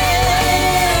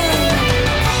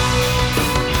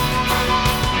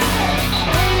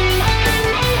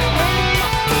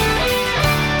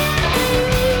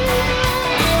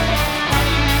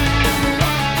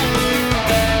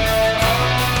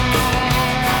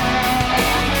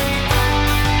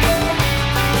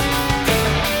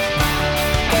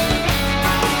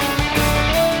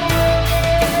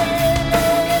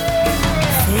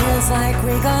 Feels like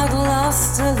we got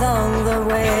lost along the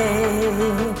way.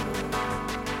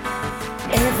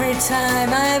 Every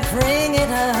time I bring it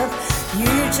up,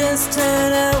 you just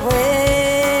turn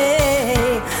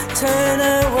away, turn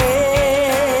away.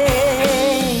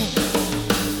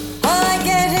 All I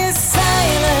get is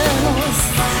silence,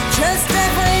 just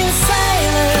deafening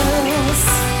silence.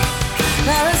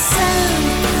 Not a sound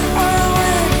or a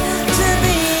word to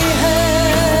be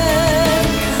heard.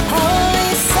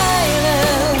 Only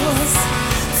silence,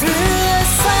 through the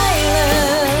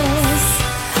silence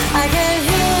I can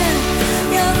hear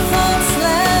your thoughts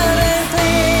loud and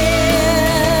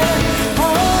clear.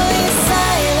 Only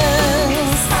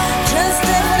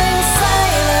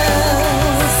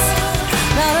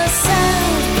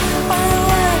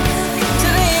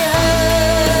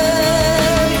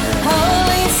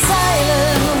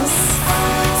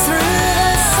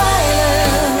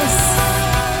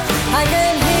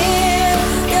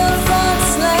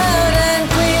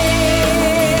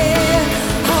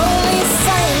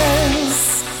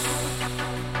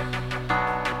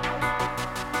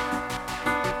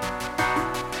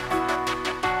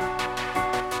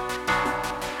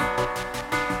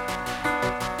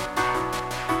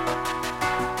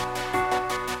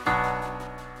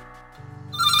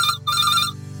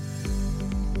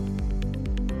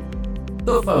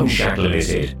The Phone Shack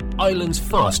Limited, Ireland's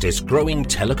fastest growing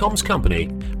telecoms company,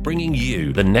 bringing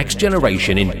you the next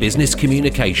generation in business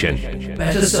communication,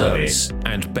 better service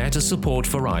and better support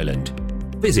for Ireland.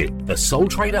 Visit the Sole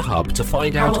Trader Hub to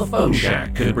find out how The Phone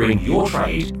Shack can bring your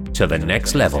trade to the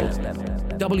next level.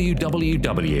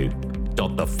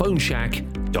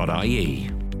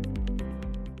 www.thephoneshack.ie.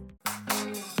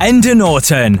 Ender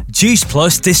Norton, Juice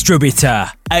Plus distributor.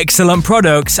 Excellent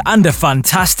products and a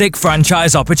fantastic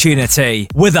franchise opportunity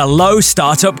with a low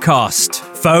startup cost.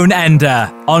 Phone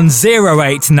Ender on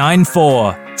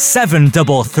 0894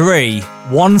 733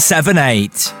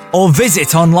 178 or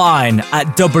visit online at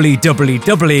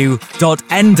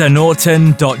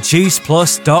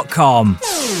www.endernorton.juiceplus.com.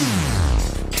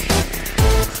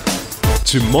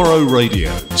 Tomorrow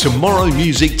Radio. Tomorrow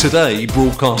Music Today,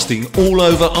 broadcasting all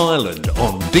over Ireland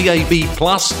on DAB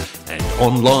Plus and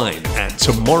online at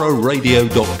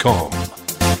tomorrowradio.com.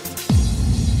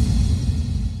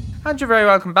 And you're very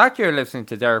welcome back. You're listening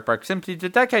to Derek Burke, Simply the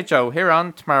Decade Show here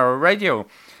on Tomorrow Radio.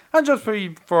 And just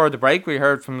before the break, we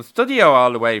heard from the studio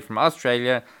all the way from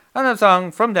Australia and a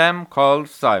song from them called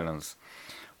Silence.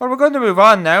 Well, we're going to move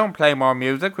on now and play more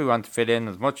music. We want to fit in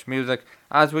as much music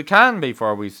as we can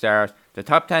before we start the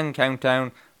Top 10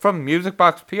 Countdown from Music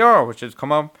Box PR, which is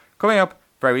coming up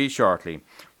very shortly.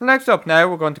 Well, next up now,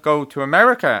 we're going to go to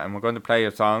America and we're going to play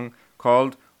a song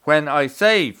called When I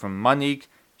Say from Monique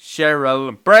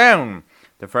Cheryl Brown.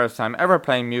 The first time ever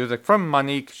playing music from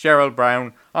Monique Cheryl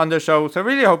Brown on the show. So I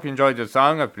really hope you enjoyed the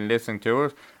song. I've been listening to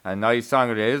it. A nice song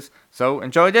it is. So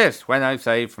enjoy this, When I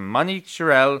Say from Monique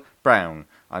Cheryl Brown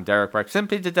on Derek Burke,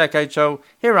 Simply the Decade Show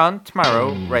here on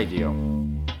Tomorrow Radio.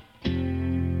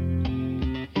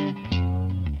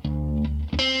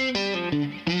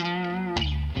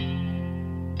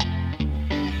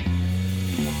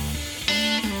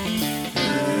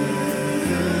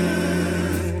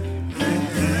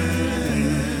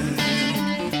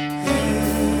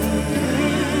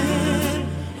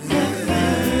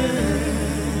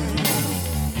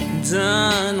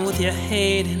 Done with your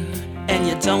hating and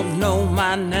you don't know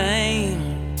my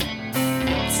name.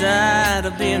 Tired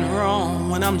of being wrong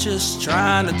when I'm just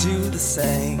trying to do the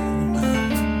same.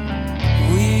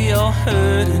 We all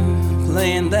hurting,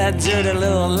 playing that dirty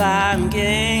little lying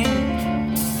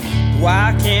game.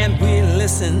 Why can't we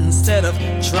listen instead of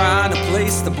trying to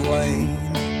place the blame?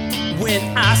 When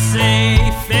I say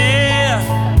fair,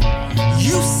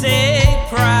 you say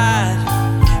pride.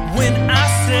 When I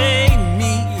say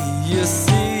you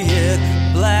see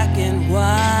it black and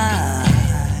white.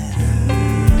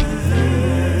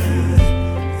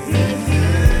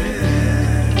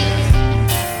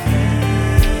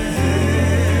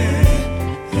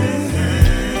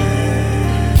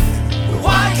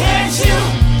 Why can't you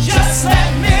just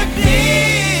let me be?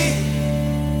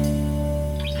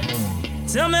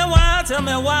 Tell me why, tell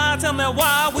me why, tell me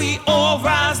why we all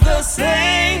rise the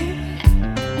same.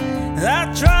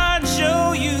 I tried to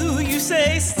show you, you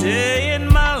say stay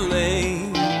in my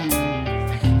lane.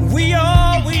 We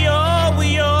all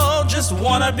just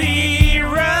wanna be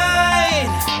right.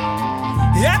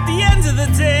 At the end of the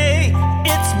day,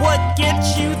 it's what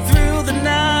gets you through the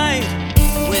night.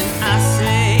 When I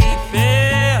say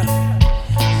fair,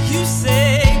 you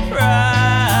say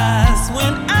price.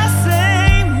 When I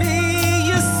say me,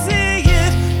 you see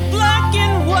it black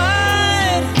and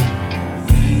white.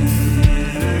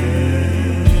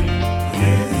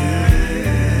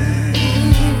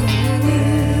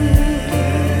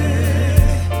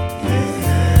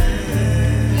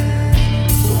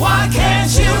 Why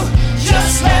can't you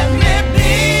just let me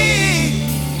be?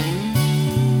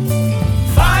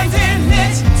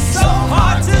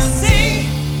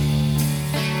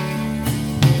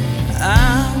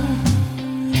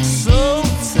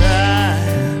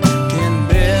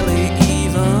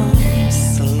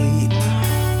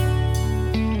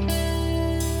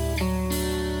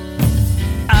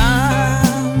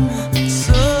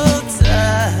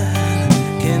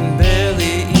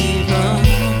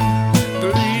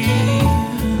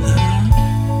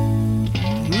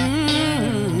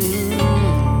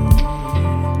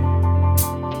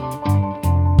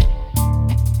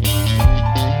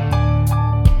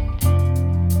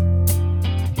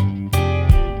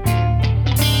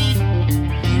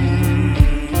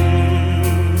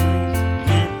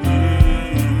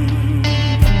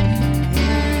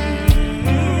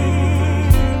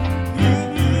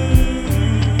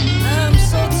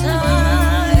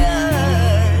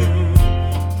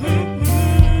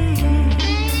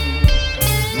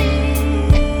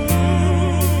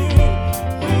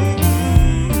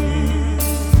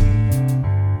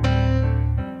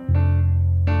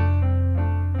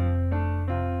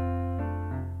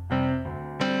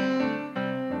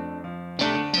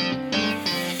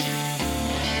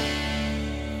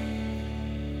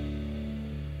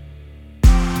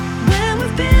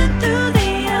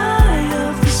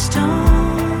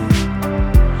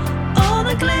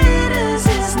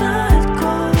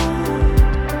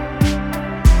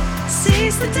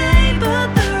 the day, but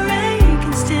the rain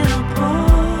can still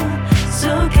pour. It's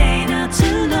okay not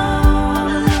to know what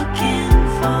we're looking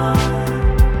for.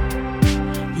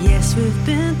 Yes, we've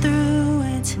been through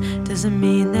it. Doesn't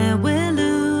mean that we're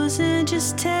losing,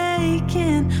 just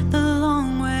taking the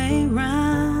long way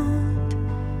round.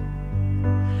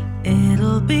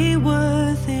 It'll be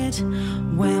worth it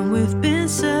when we've been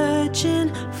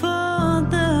searching for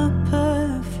the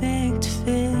perfect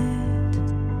fit.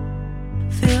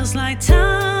 Feels like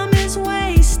time is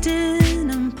wasting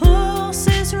and pulse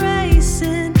is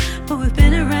racing, but we've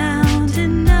been around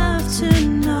enough to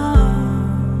know.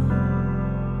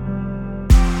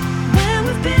 When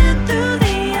we've been through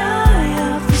the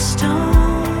eye of the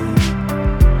storm,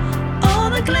 all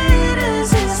that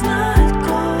glitters is not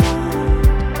gold.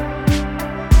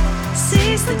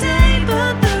 Seize the day,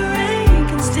 but the rain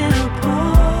can still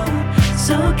pour. It's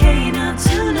okay not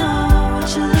to know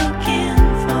what you're looking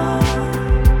for.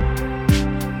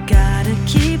 Gotta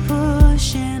keep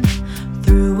pushing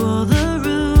through all the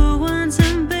ruins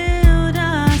and build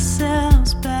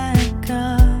ourselves back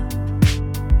up.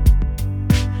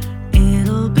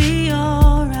 It'll be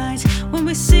alright when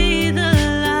we see the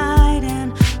light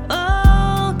and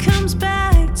all comes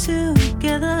back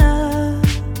together.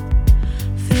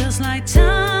 Feels like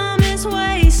time is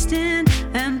wasting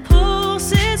and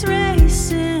pulse is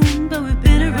racing, but we've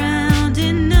been around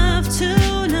enough to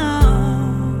know.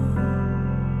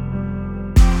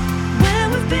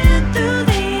 When we've been through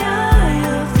the eye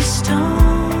of the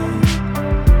storm,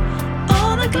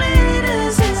 all that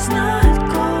glitters is not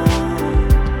gold.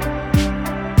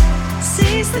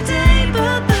 Seize the day,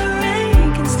 but the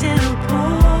rain can still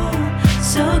pour.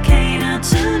 It's okay not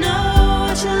to know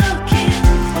what you're looking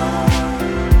for.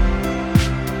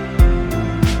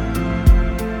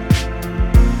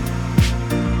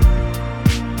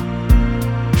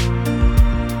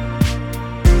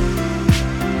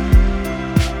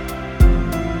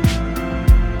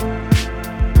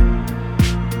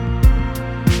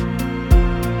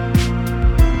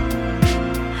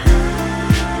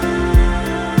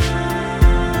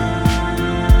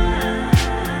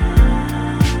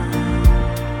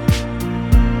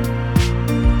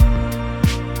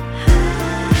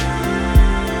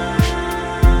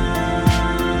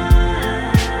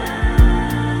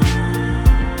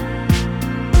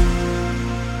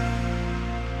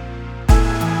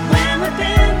 When we've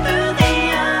been through the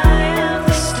eye of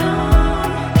the storm,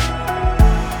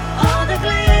 all that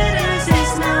glitters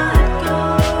is not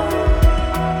gold.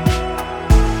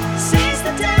 Seize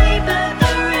the day, but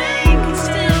the rain can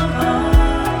still pour.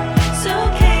 It's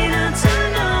okay not to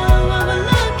know what we're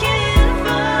looking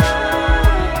for.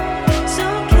 It's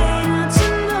okay not to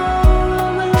know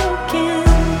what we're looking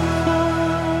for.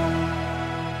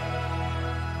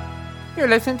 You're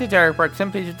listening to Derek Burke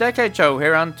Simply the Decade Show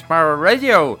here on Tomorrow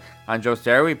Radio. And just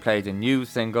there we played a new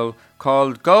single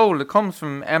called Gold. It comes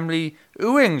from Emily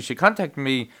Ewing. She contacted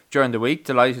me during the week,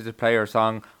 delighted to play her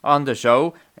song on the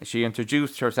show. She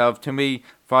introduced herself to me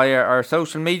via our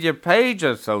social media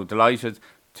pages, so delighted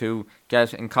to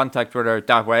get in contact with her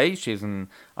that way. She's an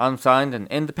unsigned and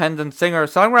independent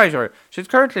singer-songwriter. She's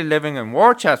currently living in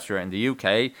Worcester in the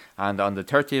UK, and on the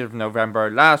 30th of November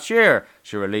last year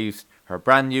she released her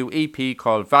brand new EP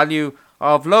called Value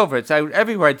of Love. It's out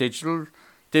everywhere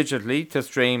digitally to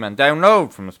stream and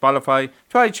download, from Spotify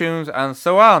to iTunes and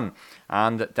so on.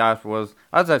 And that was,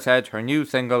 as I said, her new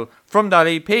single from that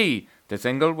EP. The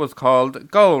single was called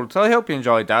Gold, so I hope you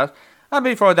enjoyed that. And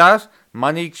before that,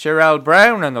 Monique Sherelle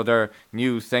Brown, another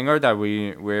new singer that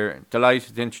we're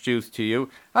delighted to introduce to you,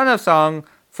 and a song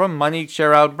from Monique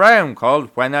Sherelle Brown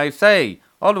called When I Say,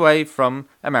 all the way from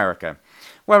America.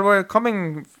 Well, we're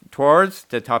coming towards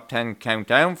the top 10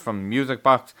 countdown from Music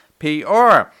Box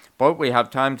PR, but we have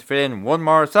time to fit in one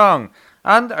more song.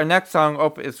 And our next song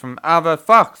up is from Ava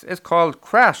Fox. It's called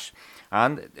Crash,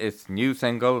 and it's a new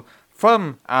single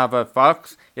from Ava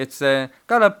Fox. It's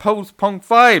got a post-punk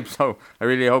vibe, so I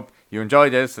really hope you enjoy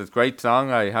this. It's a great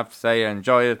song, I have to say. I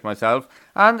enjoy it myself.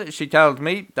 And she tells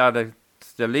me that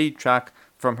it's the lead track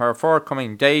from her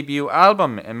forthcoming debut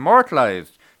album,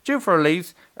 Immortalized, due for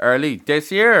release early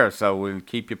this year, so we'll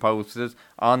keep you posted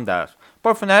on that.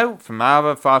 But for now, from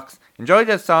Ava Fox, enjoy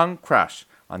this song, Crash,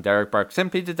 on Derek Burke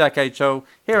Simply the Decade Show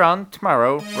here on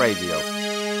Tomorrow Radio.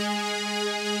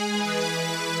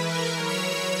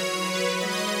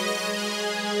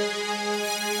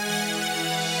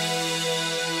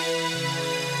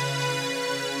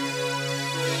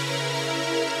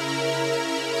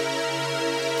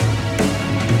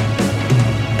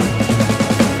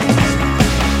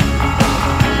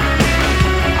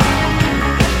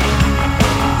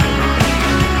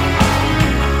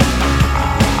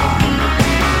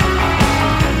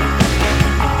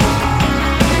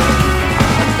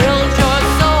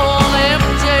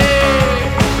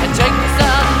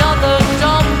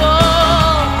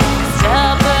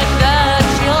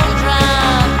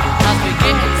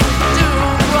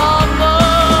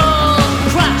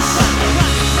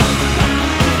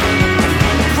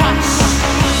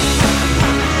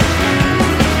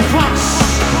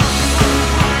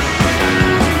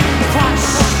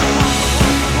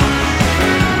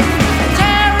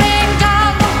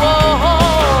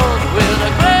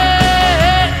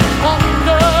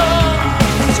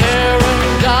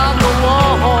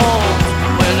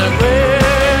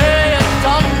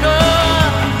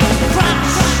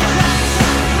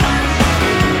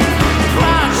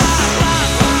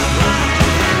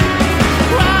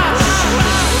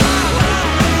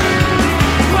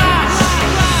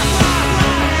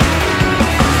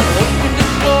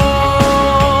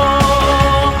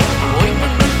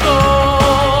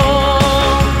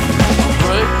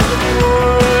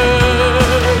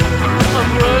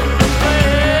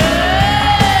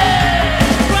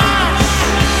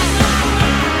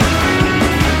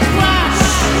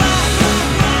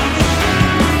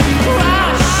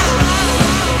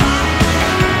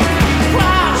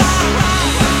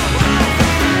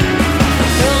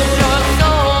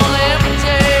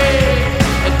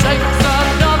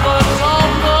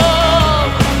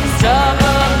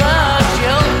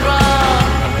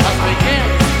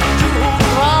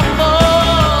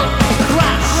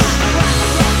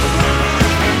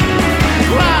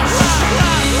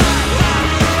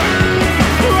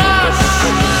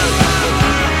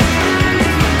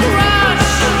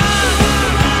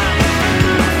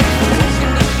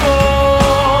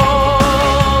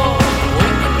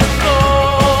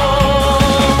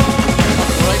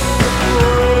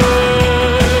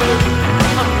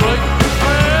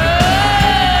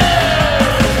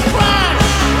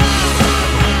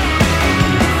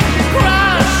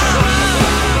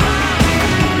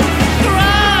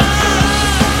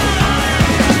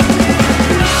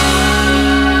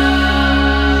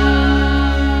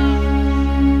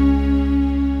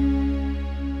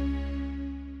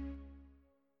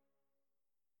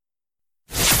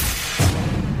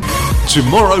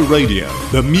 Tomorrow Radio,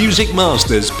 the music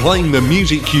masters playing the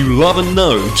music you love and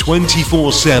know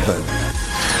 24/7.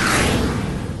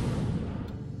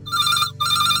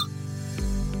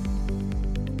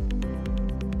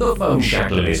 The Phone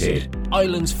Shack Limited,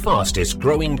 Ireland's fastest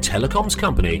growing telecoms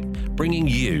company, bringing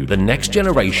you the next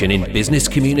generation in business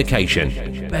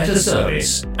communication, better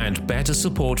service and better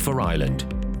support for Ireland.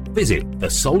 Visit the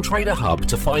Sole Trader Hub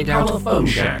to find out how the Phone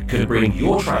Shack can bring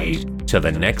your trade to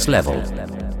the next level.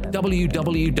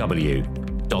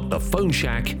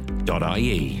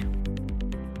 www.thephoneshack.ie.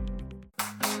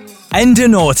 Enda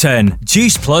Norton,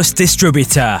 Juice Plus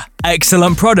distributor.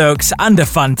 Excellent products and a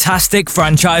fantastic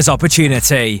franchise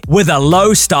opportunity with a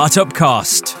low startup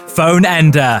cost. Phone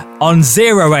Enda on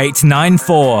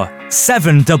 0894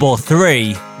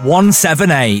 733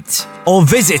 178 or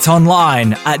visit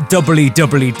online at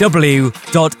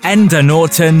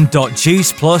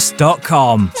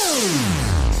www.endanorton.juiceplus.com.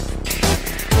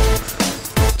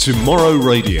 Tomorrow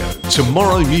Radio,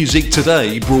 Tomorrow Music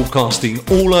Today, broadcasting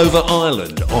all over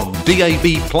Ireland on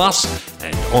DAB Plus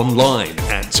and online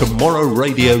at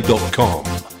tomorrowradio.com.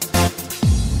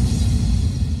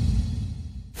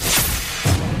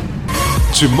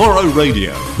 Tomorrow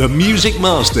Radio, the music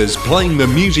masters playing the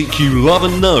music you love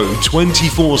and know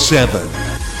 24/7.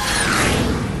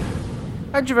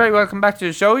 And you're very welcome back to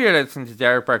the show. You're listening to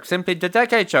Derek Burke, Simply the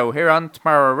Decade Show here on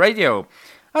Tomorrow Radio.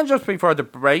 And just before the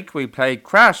break, we played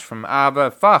Crash from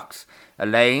Ava Fox.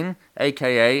 Elaine,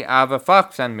 aka Ava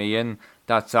Fox, sent me in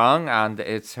that song, and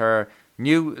it's her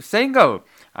new single.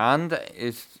 And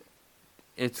it's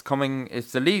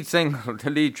the lead single, the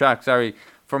lead track,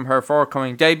 from her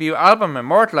forthcoming debut album,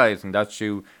 Immortalized, and that's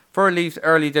due for release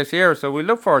early this year. So we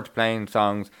look forward to playing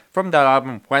songs from that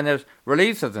album when it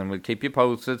releases, and we'll keep you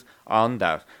posted on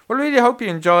that. Well, really hope you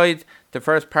enjoyed the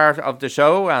first part of the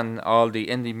show and all the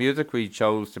indie music we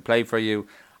chose to play for you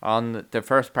on the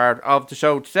first part of the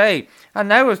show today. And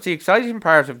now is the exciting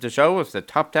part of the show. It's the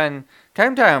top 10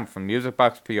 countdown from Music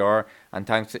Box PR, and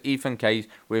thanks to Eve and Kate,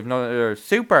 we have another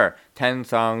super 10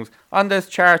 songs on this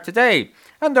chart today.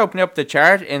 And opening up the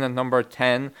chart in at number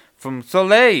 10 from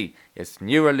Soleil, it's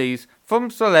new release from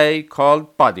Soleil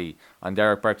called Body on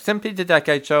Derek Burke, Simply the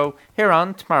Decade Show here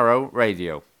on Tomorrow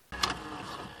Radio.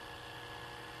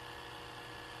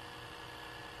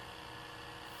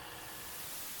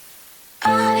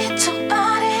 Body to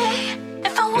body,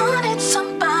 if I wanted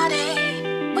somebody,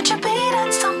 would you be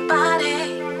that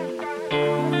somebody?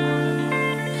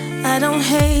 I don't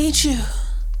hate you,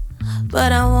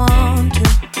 but I want to.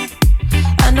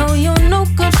 I know you're no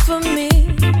good for me,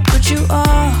 but you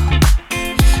are.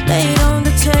 Laid on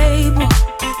the table,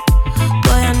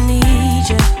 boy, I need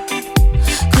you.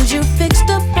 Could you fix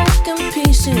the broken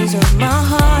pieces of my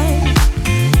heart?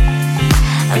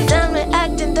 I'm done with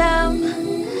acting dumb.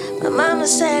 My mama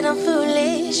said I'm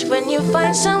foolish. When you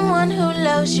find someone who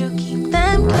loves you, keep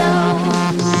them close.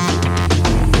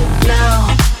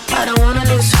 Now, I don't wanna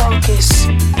lose focus.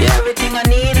 You're everything I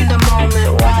need in the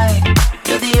moment. Why?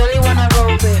 You're the only one I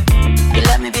roll with. You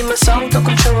let me be my song, don't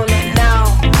control it.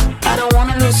 Now, I don't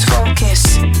wanna lose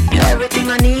focus. You're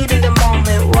everything I need in the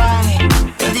moment. Why?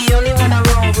 You're the only one I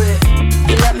roll with.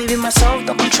 You let me be my song,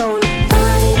 don't control it.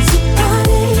 Body to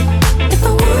body, if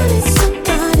I wanted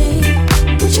somebody,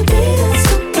 would you be that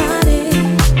somebody?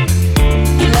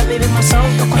 You let me be my soul,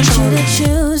 don't control it. I want you to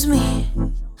choose me,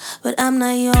 but I'm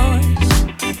not yours.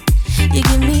 You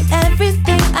give me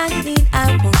everything I need,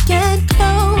 I won't get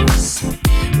close.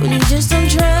 Will you just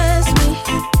undress me,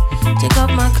 take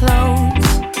off my clothes?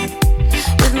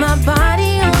 With my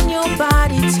body on your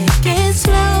body, take it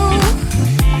slow.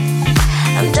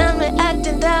 I'm done with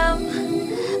acting dumb.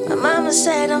 My mama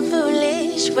said I'm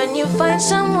foolish. When you find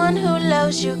someone who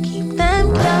loves you, keep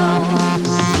them close.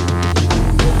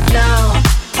 No,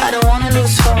 I don't wanna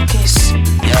lose focus.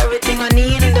 You're everything I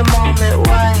need in the moment.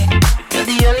 Why? You're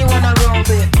the only one I roll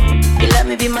with. You let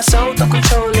me be my soul, don't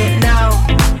control it. Now,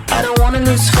 I don't wanna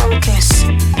lose focus.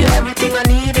 You're everything I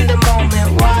need in the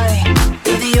moment. Why?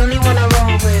 You're the only one I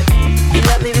roll with. You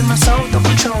let me be my soul, don't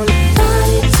control it.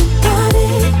 Body to body,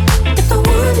 if I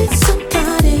wanted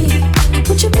somebody,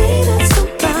 would you be that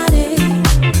somebody?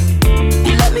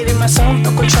 You let me be my soul,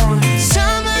 don't control it.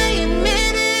 Somebody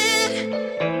admit it.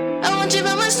 I want you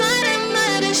by my side, I'm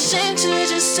not ashamed to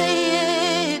just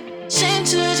say it. Ashamed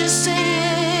to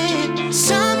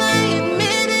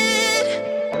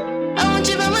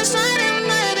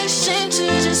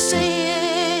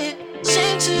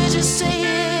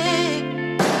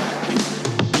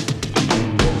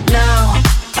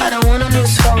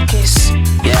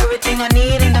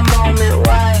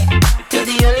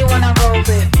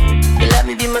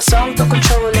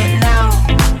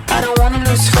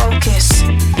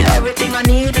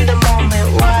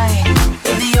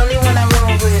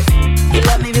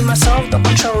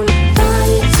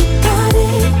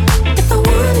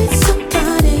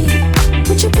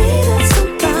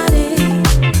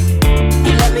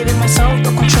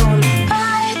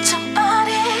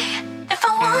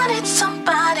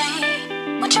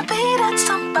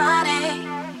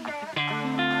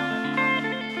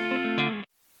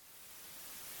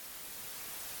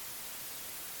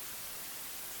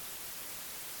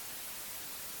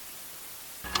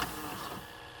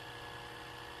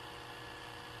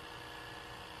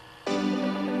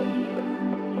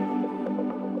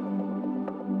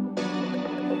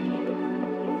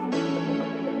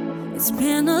It's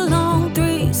been a long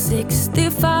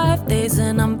 365 days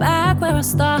and I'm back where I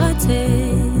started.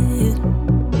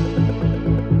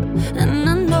 And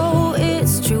I know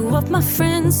it's true what my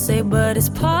friends say, but it's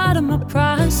part of my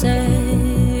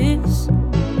process.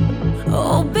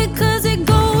 Oh, because it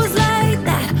goes like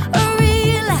that, a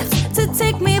relapse to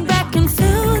take me back and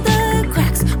fill the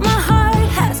cracks my heart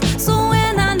has. So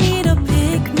when I need a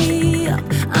pick me up,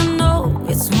 I know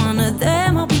it's one of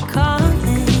them I'll be calling.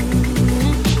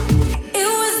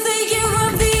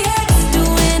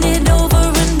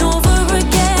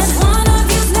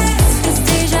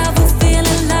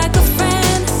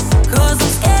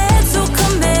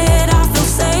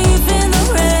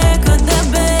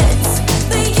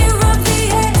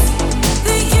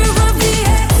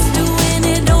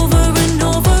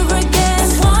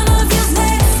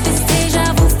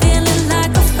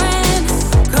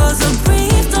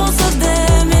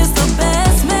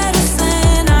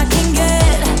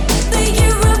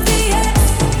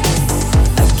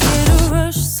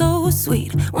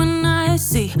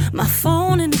 My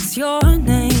phone and it's your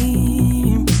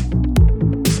name.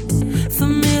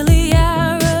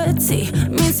 Familiarity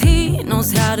means he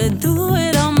knows how to do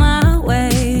it on my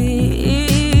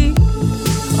way.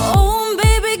 Oh,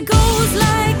 baby, goes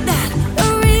like that, a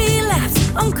relapse.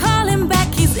 I'm calling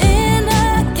back, he's in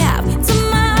a cab to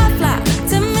my flat.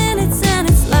 10 minutes and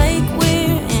it's like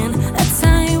we're in a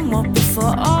time warp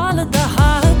before all of the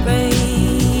heartbreak.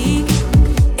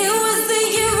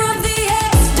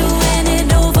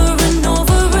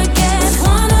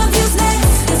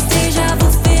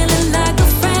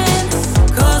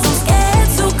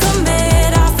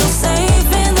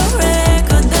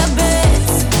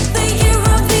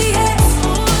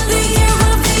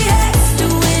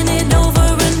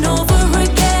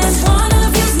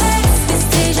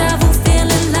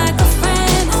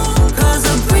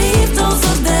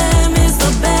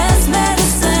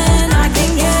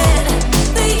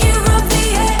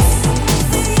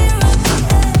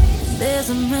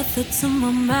 To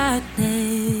my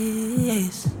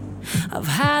madness, I've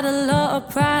had a lot of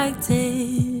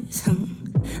practice.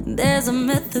 There's a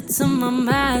method to my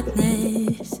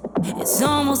madness. It's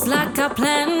almost like I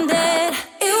planned it.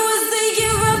 It was the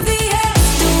year of the X,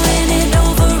 doing it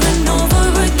over and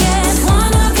over again.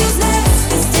 One of you's next,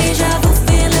 this deja vu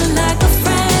feeling like a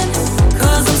friend.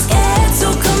 'Cause I'm scared to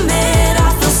commit, I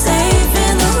feel safe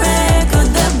in the record,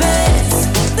 the best.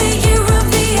 The year of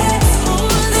the X,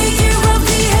 the year of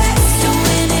the X.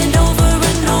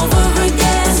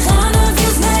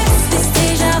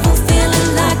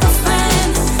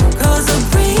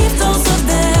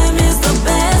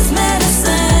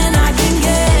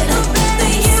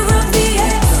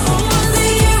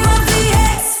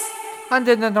 And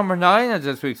in at number 9 of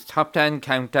this week's Top 10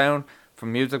 Countdown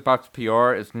from Music Box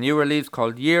PR is a new release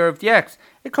called Year of the X.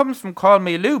 It comes from Call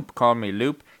Me Loop. Call Me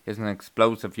Loop is an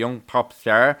explosive young pop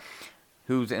star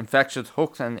whose infectious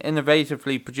hooks and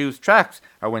innovatively produced tracks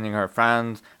are winning her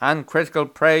fans and critical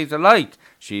praise alike.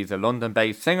 She's a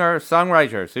London-based singer,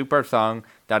 songwriter, super song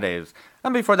that is.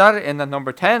 And before that, in at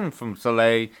number 10 from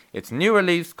Soleil, it's a new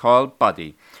release called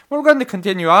Body. We're going to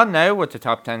continue on now with the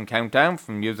Top 10 Countdown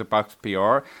from Music Box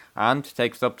PR, and to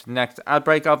take us up to the next ad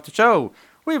break of the show.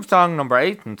 We have song number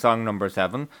 8 and song number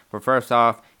 7. But first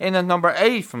off, in at number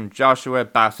 8 from Joshua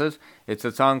Bassett, it's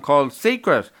a song called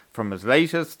Secret from his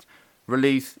latest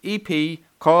release EP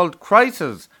called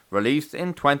Crisis, released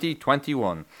in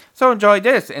 2021. So enjoy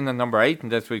this in the number 8 in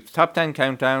this week's Top 10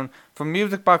 Countdown from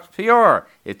Music Box PR.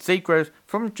 It's Secret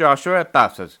from Joshua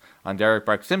Bassett on Derek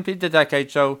Burke's Simply the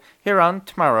Decade Show here on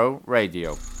Tomorrow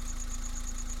Radio.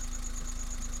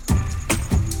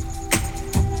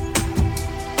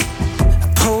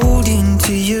 Pulled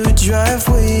into your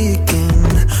driveway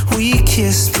again. We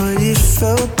kissed but it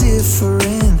felt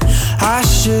different. I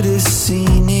should have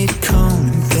seen it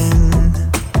coming then.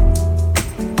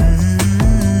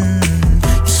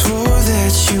 You swore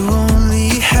that you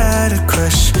only had a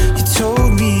crush. You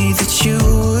told me that you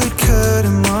would cut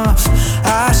him off.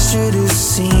 I should have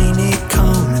seen it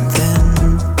coming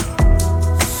then.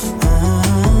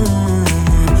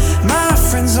 My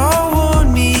friends all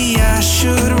warned me I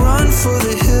should run for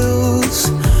the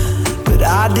hills, but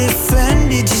I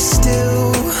defended you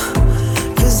still,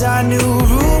 'cause I knew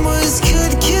rumors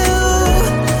could kill.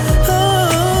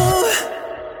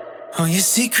 Oh, your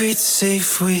secret's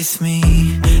safe with me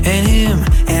and him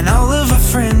and all of our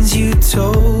friends you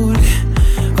told.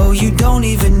 Oh, you don't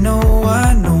even know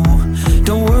I know.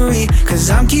 Don't worry,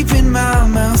 'cause I'm keeping my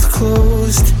mouth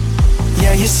closed.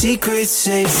 Yeah, your secret's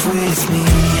safe with me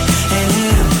and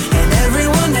him and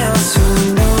everyone else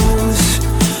who knows.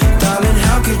 Darling,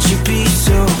 how could you be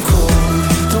so cold?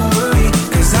 Don't worry,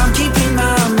 'cause I'm keeping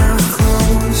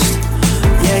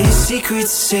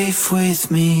secret's safe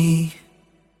with me.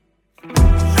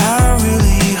 I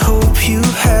really hope you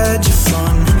had your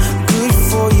fun. Good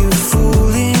for you,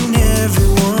 fooling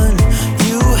everyone.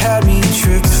 You had me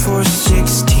tricked for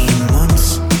 16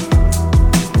 months.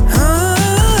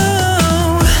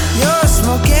 Oh, your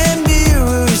smoke and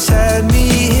mirrors had me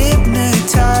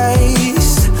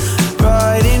hypnotized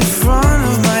right in front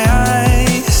of my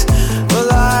eyes.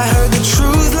 Well, I heard the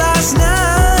truth last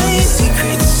night. Your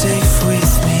secret's safe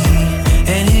with me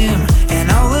and him and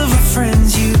all of our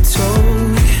friends you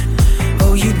told.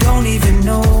 Oh, you don't even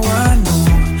know I know.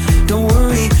 Don't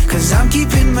worry, cause I'm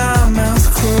keeping my mouth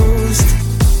closed.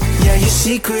 Yeah, your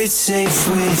secret's safe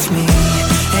with me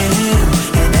and him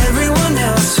and everyone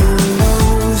else who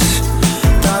knows.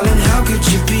 Darling, how could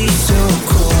you be so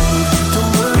cold?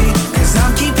 Don't worry, cause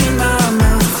I'm keeping my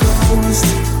mouth closed.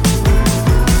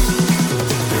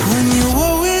 When you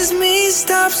always me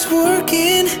stops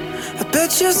working, I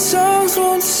bet your songs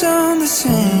won't sound the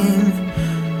same.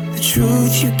 The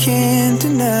truth you can't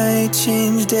deny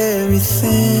changed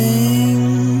everything.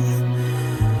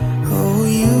 Oh,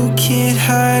 you can't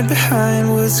hide behind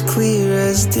what's clear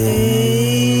as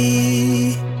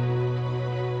day.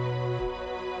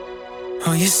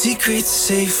 Oh, your secret's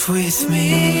safe with me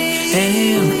and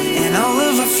him and all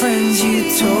of our friends you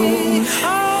told.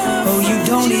 Oh, you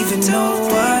don't even know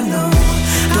I know.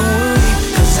 Don't worry,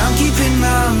 cause I'm keeping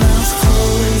my mouth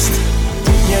closed.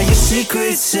 Yeah, your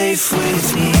secret's safe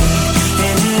with me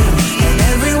and him and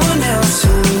everyone else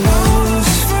who knows.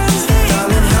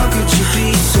 Darling, how could you be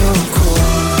so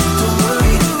cold? Don't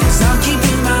worry, cause I'm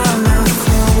keeping my mouth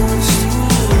closed.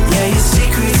 Yeah, your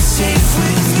secret's safe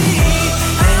with me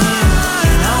and him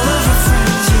and all of our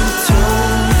friends you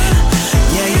told.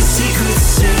 Yeah, your secret's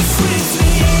safe with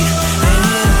me and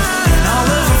him and all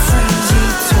of our friends you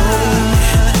told.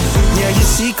 Yeah, your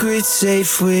secret's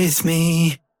safe with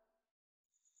me.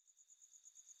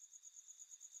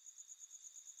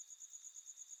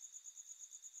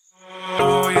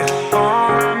 Oh yeah,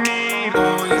 all I need,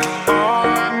 oh yeah, all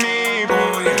I need,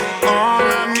 oh yeah, all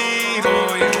I need,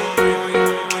 oh yeah.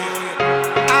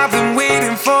 I've been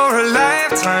waiting for a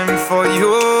lifetime for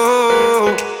you.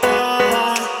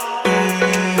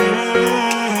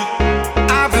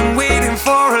 I've been waiting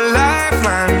for a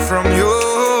lifeline from you.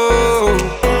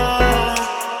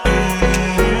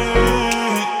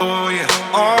 Oh yeah,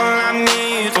 all I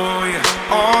need, oh yeah,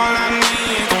 all I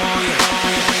need, oh yeah,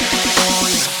 oh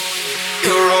yeah.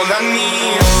 You're all I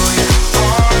need, oh yeah,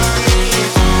 all I need,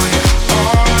 oh yeah,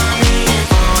 all I need,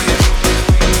 oh yeah.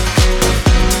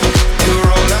 You're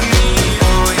all I need,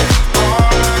 oh yeah, all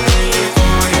I need,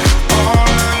 oh yeah, all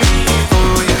I need,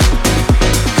 oh yeah.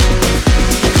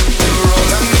 You're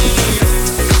all I need.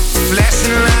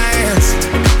 Flashing lights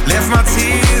left my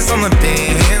tears on the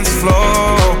dance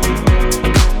floor.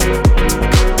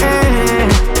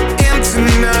 Empty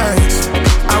nights,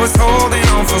 I was holding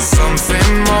on for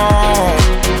something more.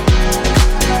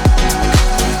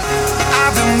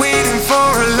 I've been waiting for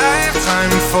a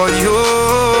lifetime for you.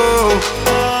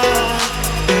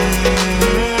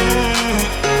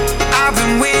 I've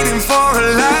been waiting for a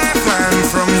lifeline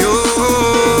from you.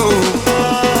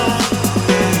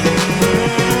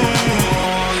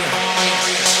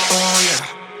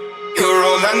 You're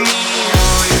all I need,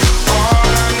 oh yeah, all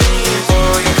I need,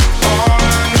 oh yeah, all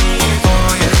I need,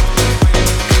 oh yeah.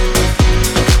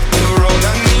 You're all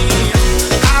I need.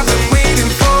 I've been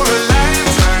waiting for a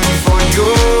lifetime for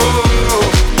you.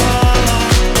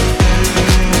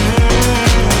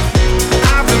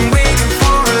 I've been waiting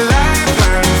for a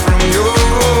lifeline from you.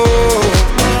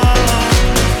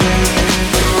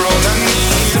 You're all I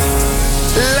need.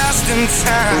 Lost in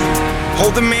time,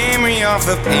 hold the memory of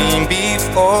the pain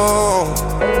before.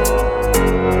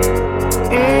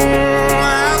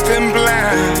 I've been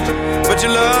blind, but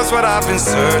your love's what I've been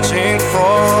searching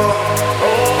for.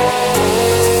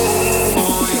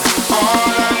 Oh yeah,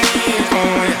 all I need,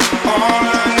 oh yeah, all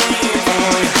I need,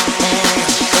 oh yeah,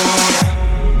 oh yeah.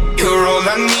 You're all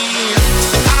I need.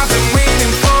 I've been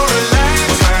waiting for a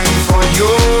lifetime for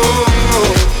you.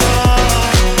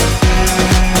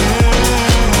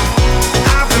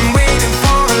 I've been waiting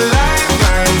for a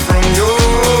lifeline from you.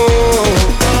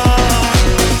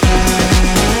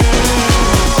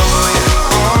 Oh yeah,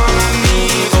 all I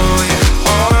need, oh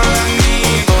yeah, all I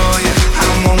need, oh yeah.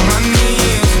 I'm on my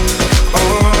knees,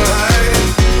 alright.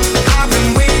 I've been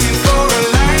waiting for a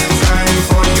lifetime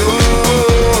for you.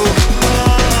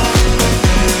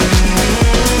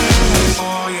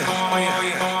 Oh yeah, oh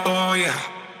yeah, oh yeah.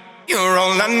 You're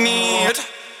all I need.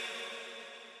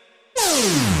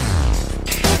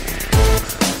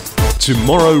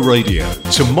 Tomorrow Radio.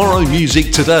 Tomorrow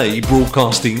Music Today,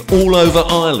 broadcasting all over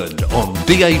Ireland on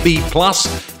DAB Plus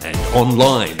and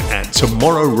online at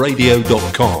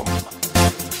tomorrowradio.com.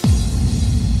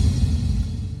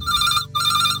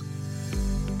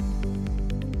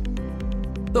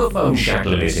 The Phone Shack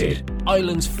Limited,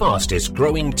 Ireland's fastest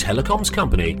growing telecoms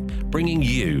company, bringing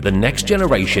you the next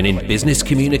generation in business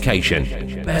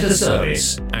communication, better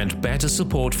service and better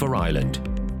support for Ireland.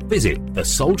 Visit the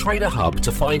Sole Trader Hub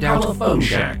to find out how the Phone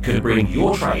Shack can bring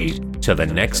your trade to the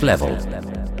next level.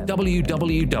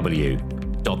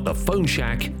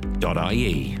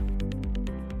 www.thephoneshack.ie.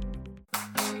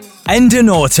 Enda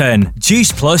Norton,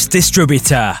 Juice Plus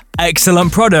distributor.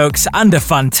 Excellent products and a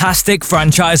fantastic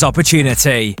franchise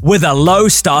opportunity with a low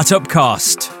startup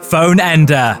cost. Phone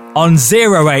Enda on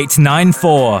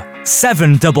 0894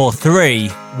 733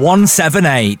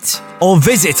 178 or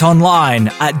visit online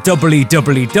at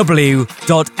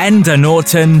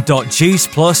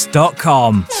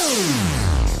www.endanorton.juiceplus.com.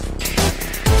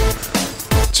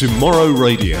 Tomorrow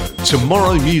Radio.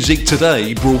 Tomorrow Music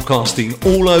Today, broadcasting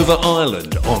all over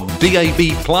Ireland on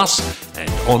DAB Plus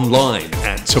and online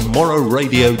at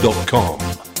tomorrowradio.com.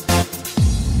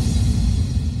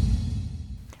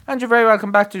 And you're very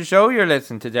welcome back to the show. You're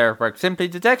listening to Derek Burke, Simply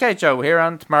the Decade Show here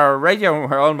on Tomorrow Radio.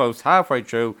 We're almost halfway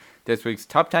through this week's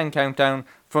Top 10 Countdown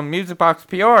from Music Box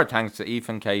PR. Thanks to Eve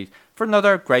and Kate for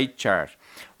another great chart.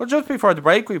 Well, just before the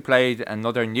break, we played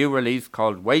another new release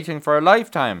called Waiting for a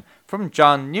Lifetime from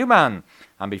John Newman.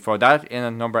 And before that, in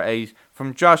at number 8,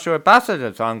 from Joshua Bassett,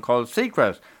 a song called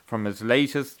Secret from his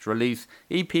latest release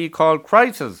EP called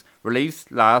Crisis,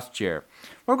 released last year.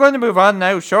 We're going to move on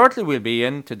now. Shortly we'll be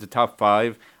into the top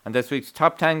 5 and this week's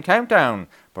Top 10 Countdown.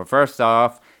 But first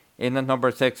off, in at number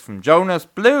 6 from Jonas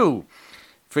Blue,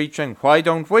 featuring Why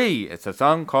Don't We? It's a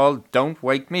song called Don't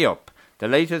Wake Me Up, the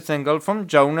latest single from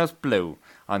Jonas Blue,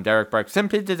 on Derek Burke,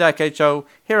 Simply the Decade Show,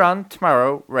 here on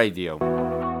Tomorrow Radio.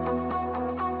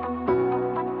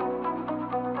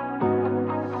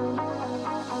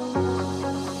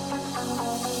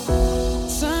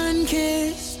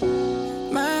 Sun-kissed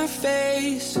my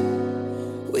face,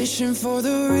 wishing for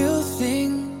the real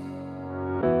thing.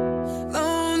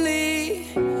 Lonely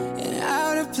and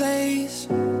out of place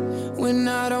when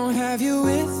I don't have you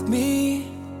with me.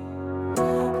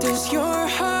 Does your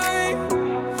heart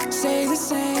say the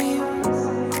same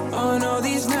on all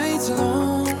these nights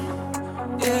alone?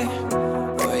 Yeah.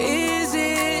 Or is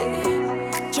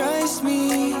it just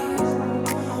me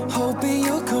hoping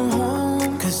you'll come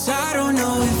home? 'Cause I don't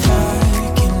know if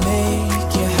I can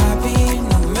make you happy.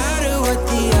 No matter what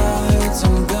the odds,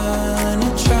 I'm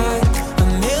gonna try. A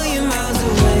million miles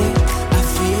away, I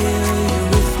feel you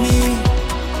with me.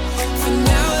 For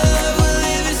now, our love will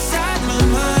live inside my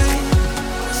mind.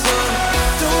 So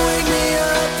don't wake me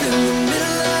up in the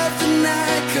middle of the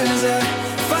night, 'cause I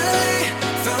finally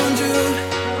found you.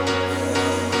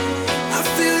 I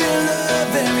feel your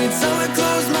love every time I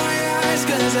close my eyes,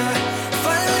 'cause I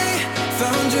finally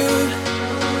found you.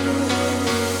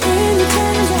 When the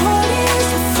times are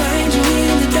hardest, I find you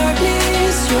in the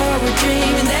darkness. You're a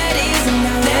dream and that is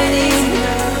enough. That is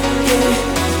enough. Yeah.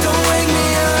 Don't wake me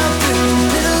up in the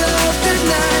middle of the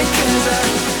night, 'cause I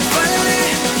finally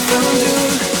found you.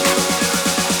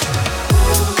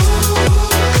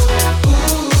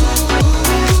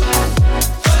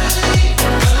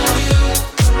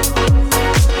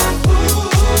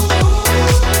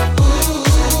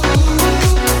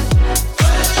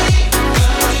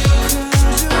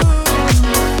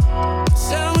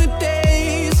 Summer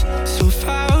days so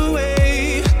far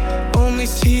away, only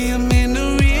see 'em in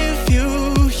the rear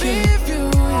view.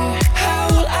 Yeah. How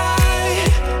will I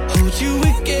hold you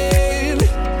again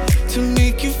to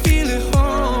make you feel at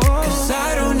home? 'Cause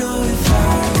I don't know if I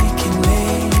can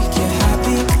make you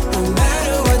happy. No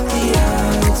matter what the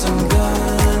odds, I'm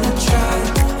gonna try.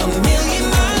 A million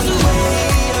miles away,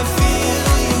 I feel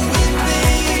you with me.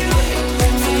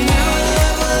 For now, our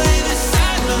love will live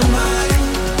inside my mind.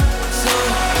 So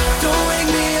don't wake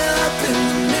me up in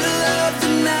the middle of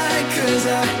the night, 'cause I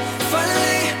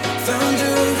finally found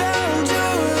you.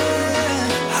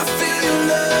 I feel your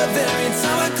love every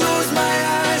time I close my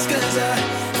eyes, 'cause I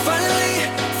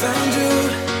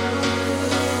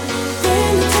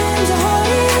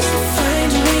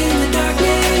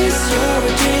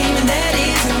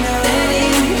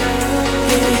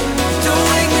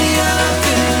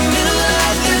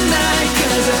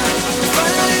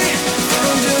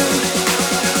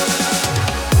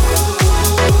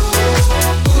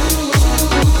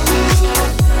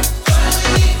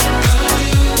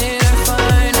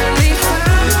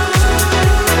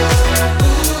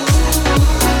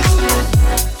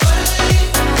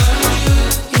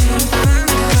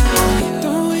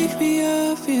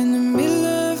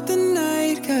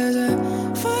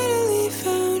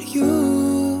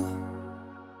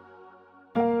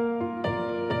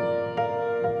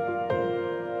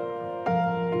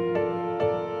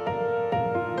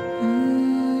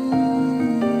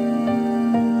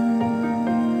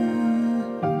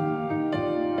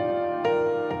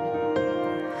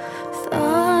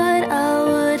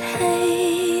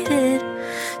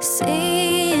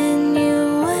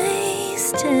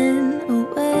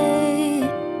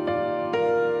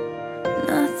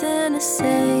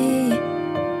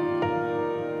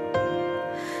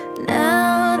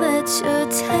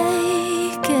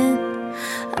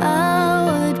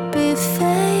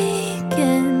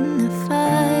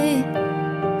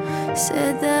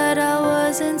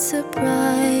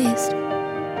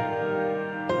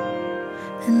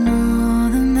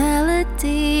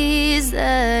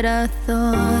that I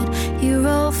thought you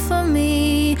wrote for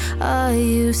me? Are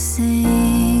you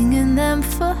singing them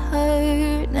for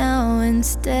her now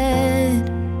instead?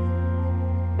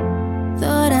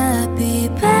 Thought I'd be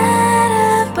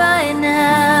better by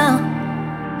now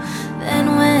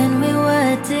than when we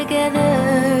were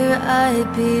together.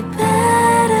 I'd be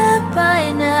better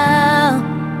by now.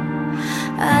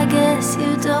 I guess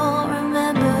you don't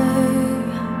remember.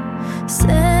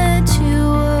 Said you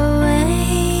were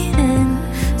waiting,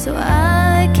 so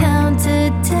I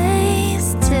counted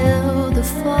days till the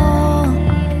fall.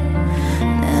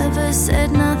 Never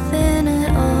said nothing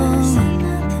at all.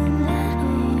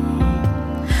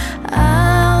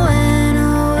 I went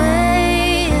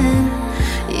away and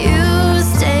you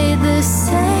stayed the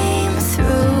same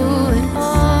through it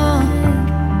all.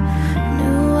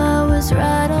 Knew I was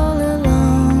right all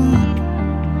along.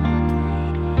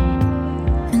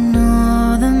 And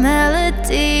all the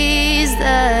melodies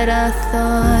that I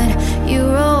thought you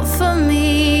wrote for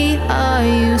me, are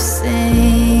you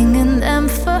singing them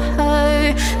for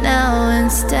her now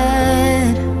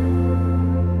instead?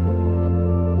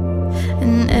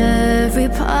 And every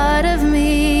part of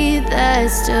me that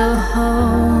still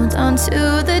holds on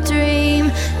to the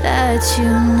dream that you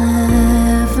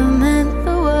never meant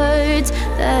the words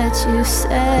that you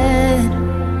said.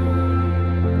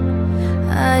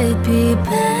 I'd be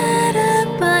better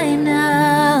by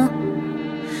now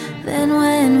than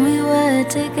when we were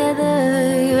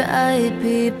together. I'd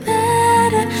be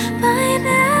better by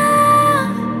now.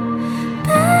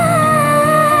 Better.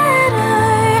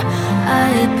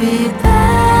 I'd be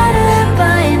better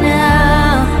by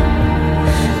now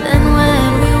than when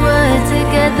we were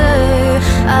together.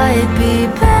 I'd be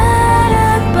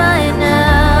better by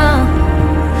now.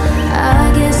 I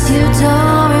guess you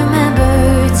don't remember.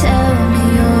 Tell me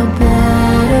you're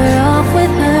better off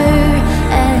with her,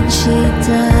 and she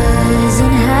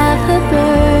doesn't have the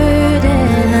burden.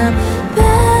 I'm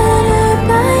better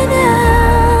by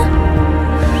now.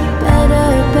 Better,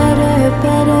 better,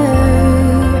 better.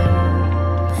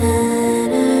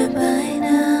 Better by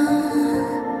now.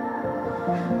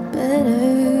 Better.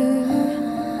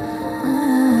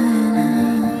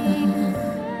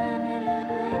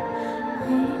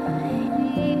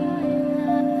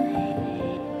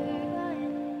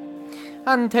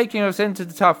 And taking us into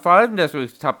the top 5 in this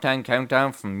week's top 10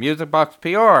 countdown from Music Box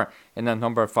PR, in at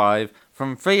number 5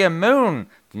 from Fia Moon,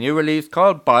 the new release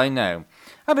called Bye Now.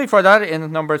 And before that, in at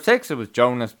number 6, it was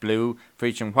Jonas Blue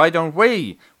featuring Why Don't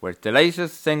We, with the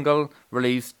latest single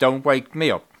release Don't Wake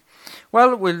Me Up.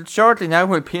 Well, we'll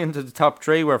be into the top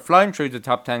 3. We're flying through the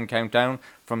top 10 countdown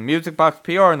from Music Box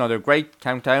PR, another great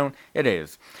countdown it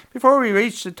is. Before we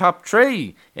reach the top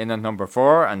 3, in at number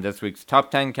 4, and this week's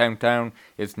top 10 countdown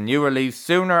is the new release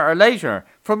Sooner or Later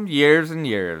from Years and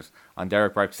Years on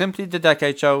Derek Burke's Simply the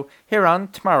Decade Show here on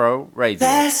Tomorrow Radio.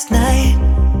 Last night,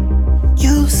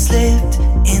 you slipped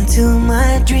into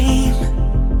my dream.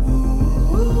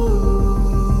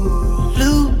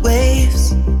 Blue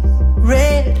waves,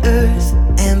 red earth,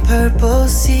 and purple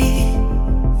sea.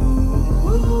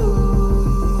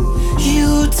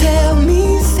 You tell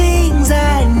me things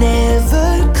I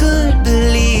never could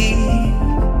believe.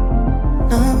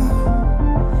 No,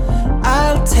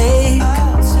 I'll take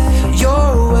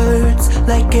your words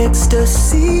like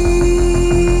ecstasy.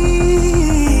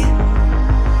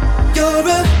 You're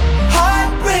a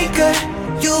heartbreaker,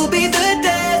 you'll be the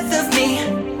death of me.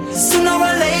 Sooner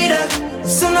or later,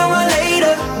 sooner or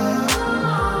later.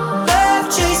 Love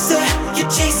chaser, you're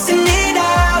chasing it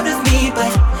out of me,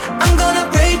 but I'm gonna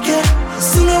break it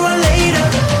sooner or later.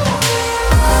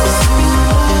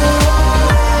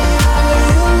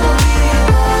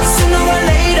 Sooner or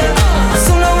later,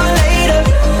 sooner or later.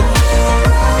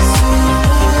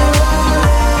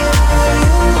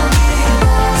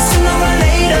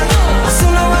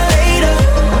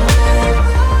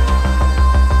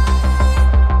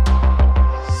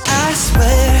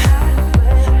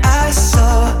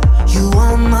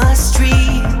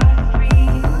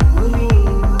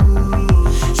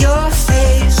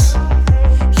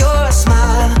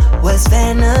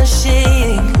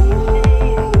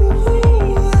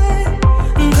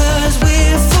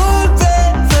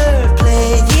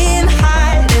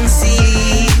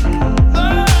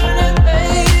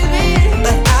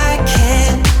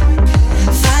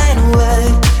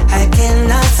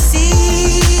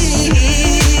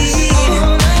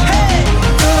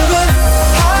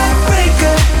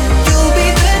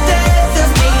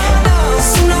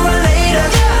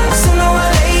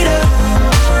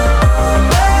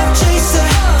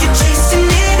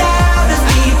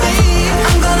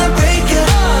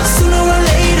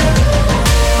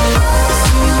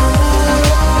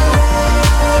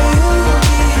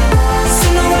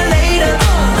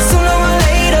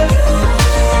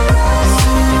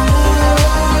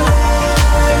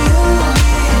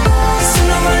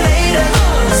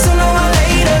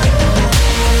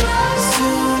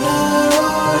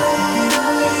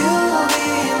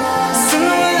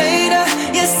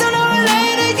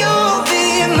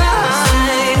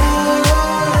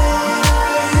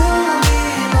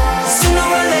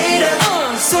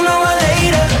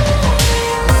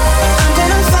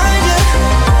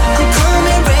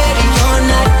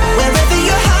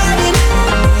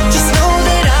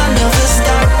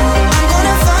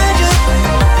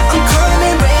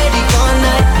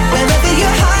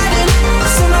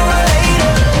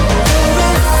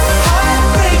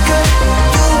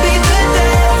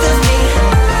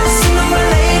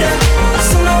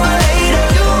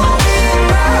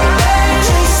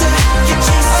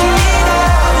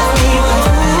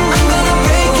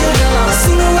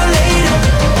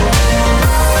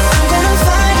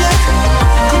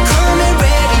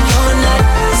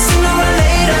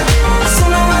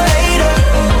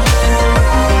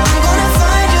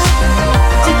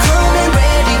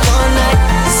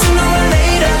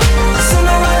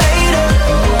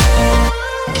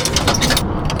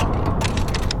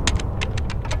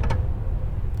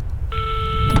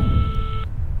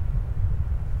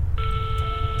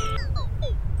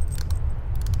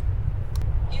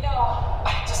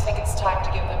 time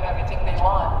to give them everything they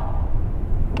want.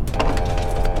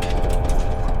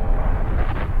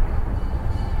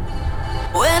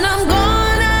 When I'm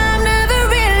gone, I'm never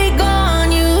really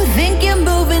gone. You think you're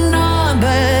moving on,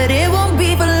 but it won't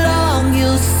be for long.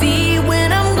 You'll see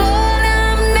when I'm gone,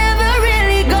 I'm never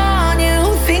really gone.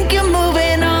 You think you're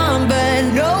moving on, but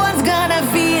no one's gonna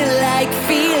feel like.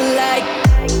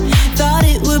 Thought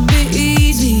it would be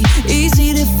easy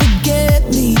to forget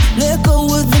me. Let go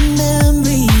of the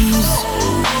memories.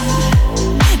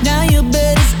 Now your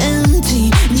bed is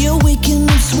empty and you're waking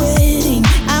up sweating.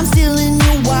 I'm still in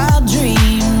your wild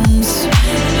dreams.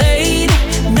 Late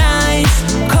nights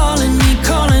calling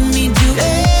me, do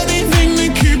anything to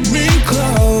keep me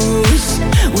close.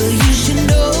 Well, you should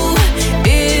know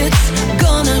it's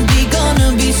gonna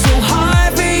be so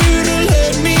hard for you to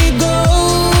let me go.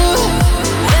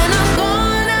 When I'm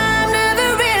gone, I'm never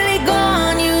really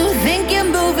gone. You think you're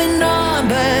moving on,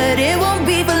 but it won't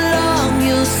be for long.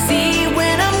 You'll see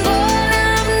when I'm gone,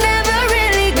 I'm never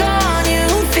really gone. You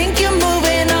think you're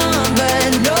moving on, but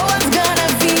no one's gonna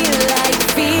feel like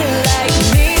me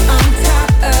on top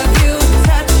of you,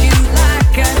 touch you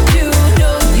like I do.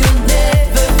 No, you'll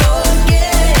never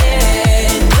forget.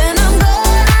 When I'm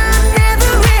gone, I'm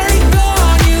never really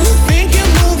gone. You think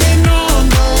you're moving on,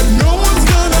 but no one's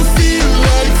gonna feel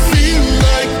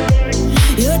like.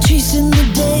 You're chasing the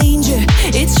danger,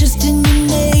 it's just in your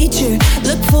nature.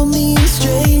 Look for me in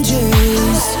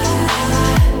strangers.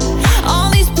 All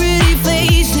these pretty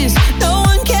faces, no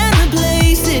one can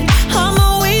replace it. I'm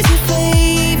always your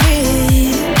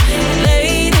favorite.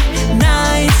 Late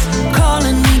nights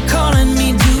calling me,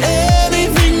 do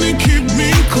anything to keep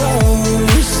me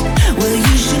close. Well,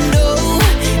 you should know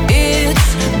it's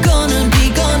gonna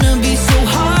be so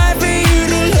hard for you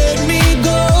to let me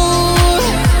go.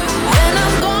 When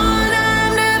I'm gone,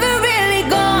 I'm never really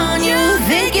gone. You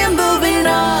think you're moving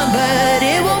on, but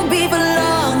it won't be for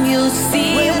long. You'll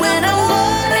see when I'm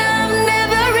gone, I'm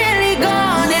never really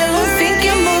gone. You think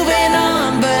you're moving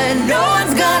on, but no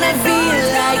one's gonna feel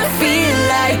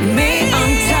like me on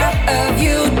top of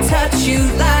you, touch you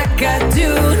like I do.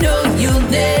 No, you'll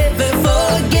never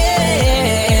forget.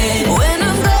 When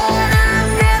I'm gone, I'm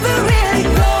never really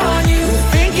gone. You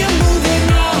think you're moving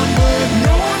on, but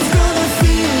no one's gonna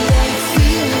feel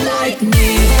like me.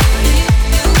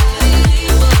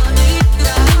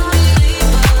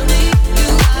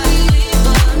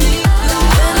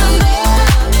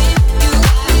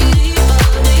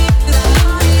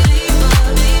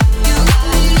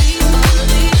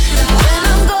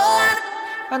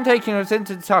 And taking us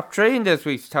into the top 3 in this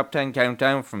week's Top 10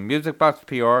 Countdown from Music Box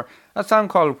PR, a song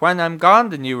called When I'm Gone,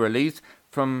 the new release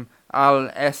from Al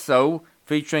S.O.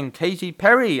 featuring Katy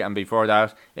Perry, and before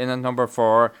that, in at number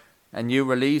 4, a new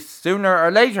release Sooner or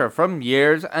Later from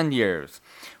Years and Years.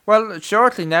 Well,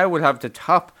 shortly now we'll have the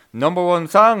top number 1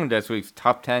 song in this week's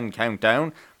Top 10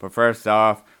 Countdown, but first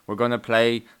off, we're going to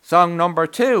play song number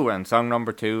 2, and song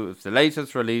number 2 is the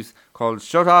latest release called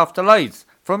Shut Off the Lights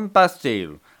from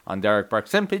Bastille, on Derek Burke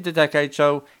Simply the Decade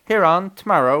Show, here on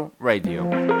Tomorrow Radio.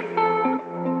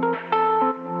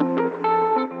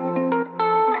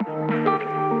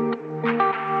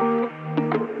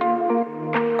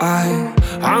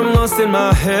 I'm lost in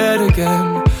my head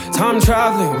again. Time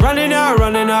traveling, running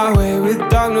away with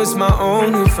darkness, my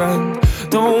only friend.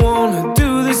 Don't wanna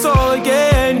do this all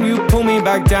again. You pull me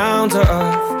back down to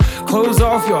earth. Close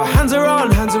off, your hands are on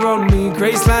me.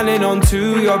 Grace landing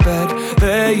onto your bed.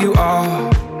 There you are.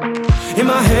 In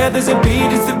my head there's a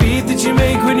beat, it's the beat that you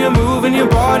make when you're moving your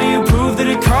body. You prove that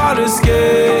it can't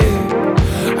escape.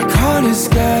 I can't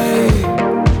escape.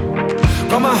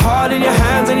 Got my heart in your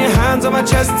hands and your hands on my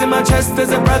chest. In my chest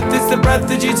there's a breath, it's the breath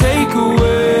that you take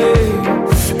away.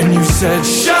 And you said,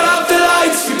 shut up the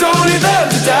lights, we don't need them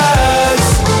to dance.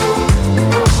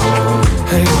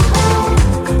 Hey,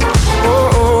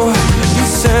 oh, you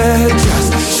said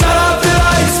just shut up the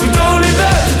lights, we don't need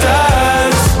them to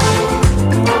dance.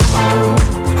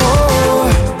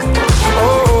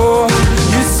 Oh,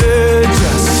 you said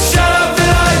just shut up the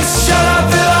lights, shut up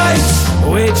the lights.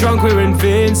 We're drunk, we're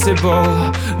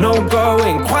invincible. No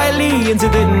going quietly into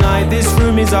the night. This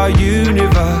room is our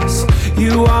universe.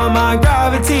 You are my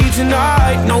gravity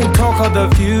tonight. No talk of the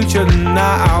future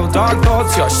now. Dark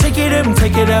thoughts, you're shaking them,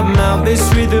 taking them out. This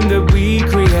rhythm that we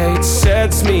create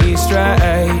sets me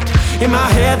straight. In my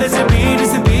head there's a beat,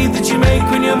 it's the beat that you make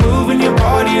when you're moving your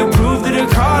body. You prove that I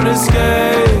can't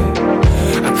escape.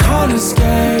 I can't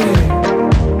escape.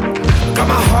 Got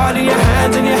my heart in your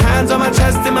hands and your hands on my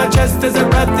chest. In my chest there's a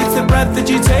breath, it's the breath that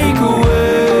you take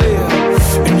away.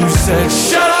 And you said,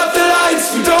 shut up the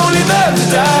lights, we don't need them to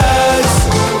dance.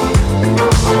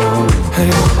 Hey,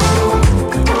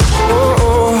 oh,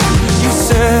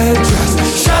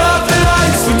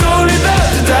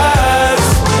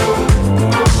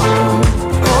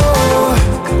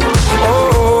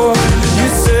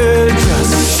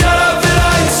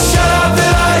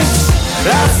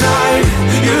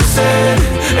 said,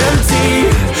 empty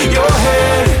your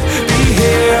head, be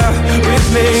here with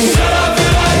me. Shut off the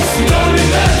lights, we don't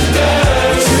need that to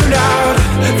dance. Tune out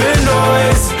the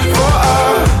noise for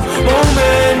a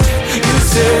moment. You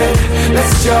said,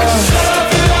 let's just shut off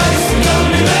the lights, we don't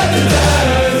need that to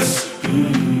dance.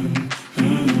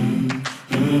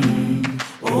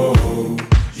 Oh,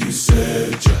 you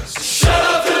said just shut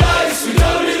off the lights, we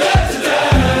don't need that to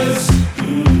dance.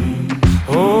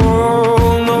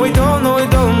 Oh, no we don't, no we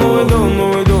don't, no we don't,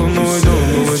 no we don't, no we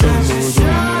don't, no we don't, no we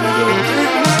don't.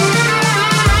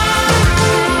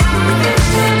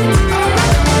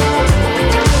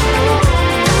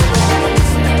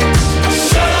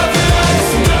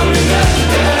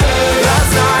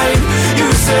 Last night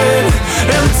you said,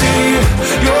 empty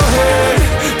your head,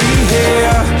 be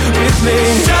here with me.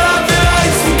 Shut up the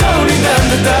lights, we don't need them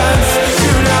to dance.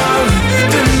 Tune out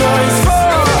the noise for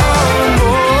a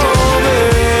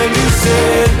moment. You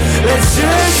said, let's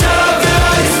just shut up the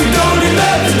lights, we don't need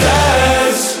them to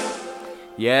dance.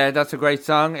 Yeah, that's a great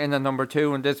song in at number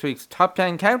 2 in this week's Top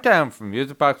 10 Countdown from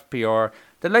Music Box PR,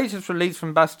 the latest release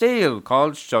from Bastille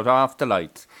called Shut Off the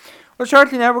Lights. Well,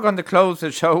 shortly now we're going to close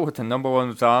the show with the number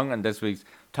 1 song in this week's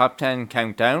Top 10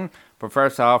 Countdown, but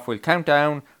first off we'll count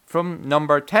down from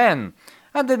number 10.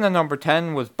 And in at number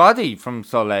 10 was Body from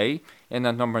Soleil, in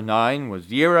at number 9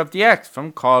 was Year of the X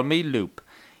from Call Me Loop,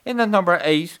 in at number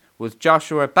 8 was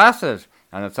Joshua Bassett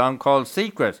and a song called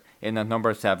Secret, in at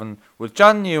number 7 was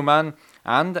John Newman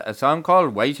and a song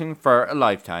called Waiting for a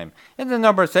Lifetime. In the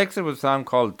number 6 it was a song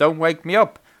called Don't Wake Me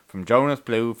Up from Jonas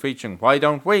Blue featuring Why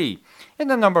Don't We. In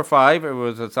the number 5 it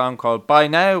was a song called By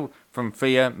Now from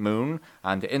Fia Moon,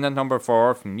 and in the number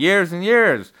 4 from Years and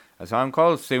Years a song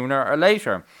called Sooner or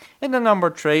Later. In the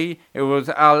number 3 it was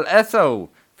Al Esso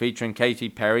featuring Katy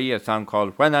Perry, a song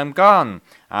called When I'm Gone,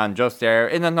 and just there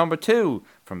in the number 2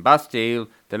 from Bastille,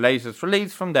 the latest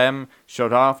release from them,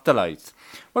 Shut Off the Lights.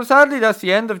 Well, sadly, that's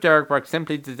the end of Derek Burke's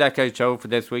Simply the Decade show for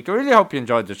this week. I really hope you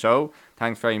enjoyed the show.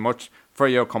 Thanks very much for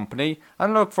your company,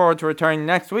 and look forward to returning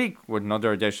next week with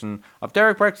another edition of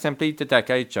Derek Burke's Simply the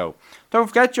Decade show. Don't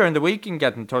forget, during the week you can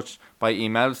get in touch by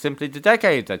email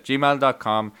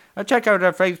simplythedecades@gmail.com, and check out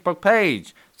our Facebook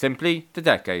page, Simply the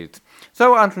Decades.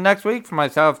 So until next week, for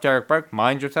myself, Derek Burke,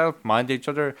 mind yourself, mind each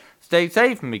other, stay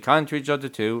safe and be kind to each other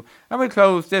too, and we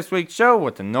close this week's show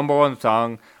with the number 1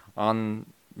 song on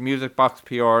Music Box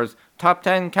PR's Top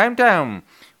 10 Countdown.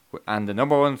 And the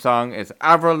number 1 song is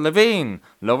Avril Lavigne,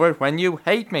 Love It When You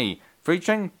Hate Me,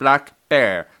 featuring Black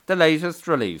Bear, the latest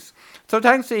release. So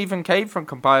thanks to Ethan Cave for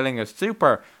compiling a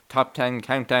super Top 10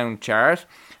 Countdown chart,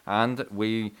 and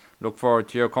we look forward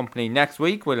to your company next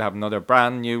week. We'll have another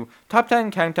brand new Top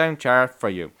 10 Countdown chart for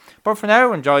you. But for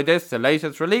now, enjoy this, the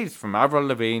latest release from Avril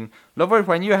Lavigne, Love It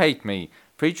When You Hate Me,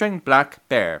 featuring Black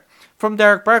Bear. From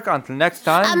Derek Burke, until next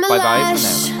time, bye-bye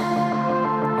for now.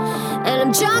 And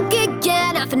I'm drunk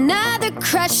again off another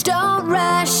crush, don't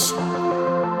rush.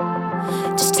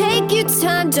 Just take your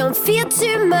time, don't feel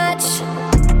too much.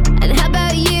 And how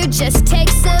about you just take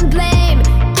some blame?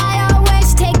 I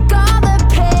always take all the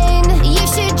pain. You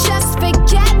should just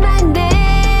forget my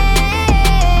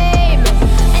name.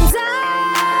 And I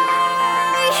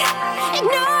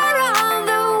ignore all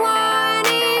the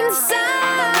warning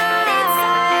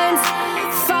signs,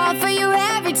 fall for you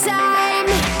every time.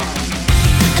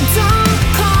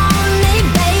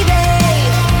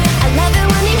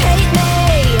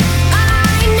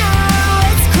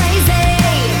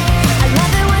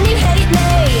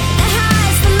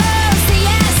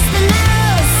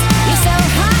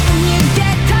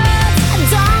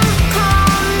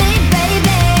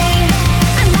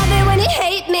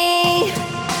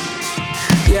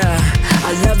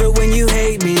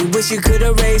 Wish you could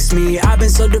erase me. I've been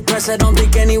so depressed I don't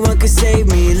think anyone could save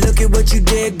me. Look at what you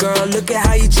did, girl, look at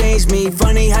how you changed me.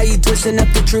 Funny how you twisting up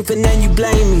the truth and then you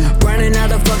blame me. Running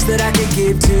out of fucks that I could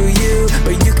give to you,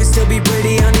 but you can still be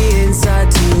pretty on the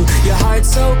inside too. Your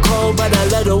heart's so cold, but I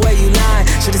love the way you lie.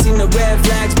 Should've seen the red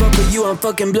flags, but for you I'm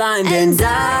fucking blind. And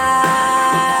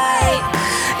I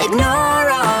ignore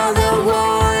all the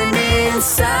warning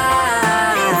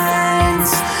signs,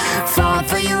 fall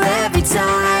for you every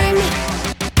time.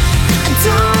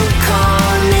 Don't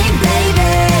call me baby,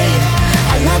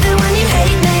 I love it when you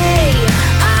hate me.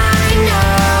 I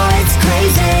know it's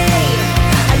crazy,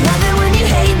 I love it when you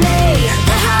hate me.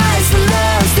 The highs, the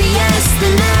lows, the yes,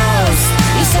 the no's.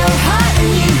 You're so hot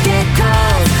and you get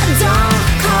cold. Don't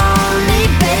call me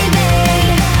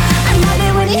baby, I love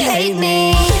it when you hate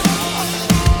me.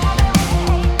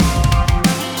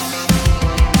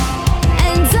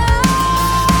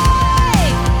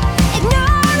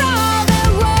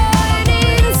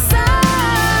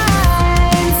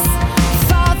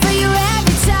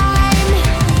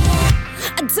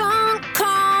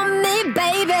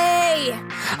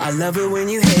 I love it when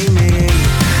you hate me.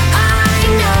 I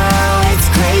know it's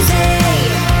crazy.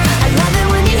 I love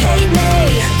it when you hate me.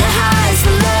 The highs,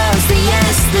 the lows, the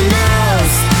yes, the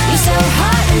no's. You're so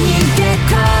hot and you get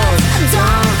cold.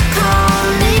 Don't call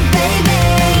me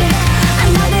baby.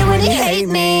 I love it when you hate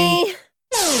me.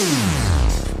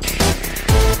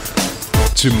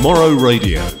 Tomorrow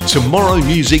Radio. Tomorrow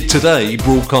Music Today,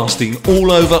 broadcasting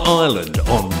all over Ireland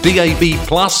on DAB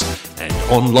Plus and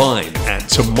online at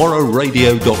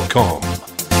tomorrowradio.com.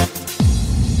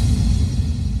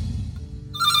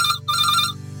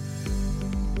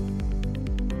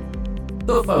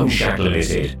 The Phone Shack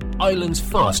Limited, Ireland's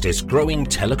fastest growing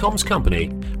telecoms company,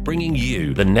 bringing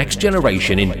you the next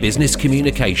generation in business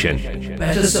communication,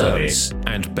 better service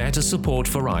and better support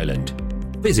for Ireland.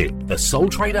 Visit the Sole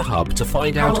Trader Hub to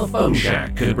find out how the Phone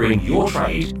Shack can bring your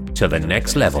trade to the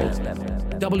next level.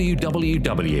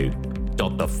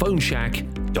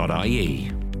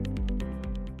 www.thephoneshack.ie.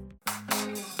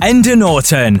 Ender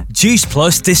Norton, Juice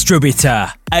Plus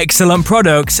distributor. Excellent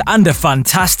products and a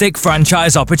fantastic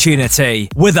franchise opportunity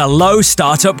with a low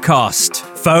startup cost.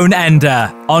 Phone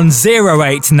Ender on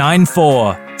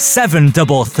 0894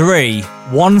 733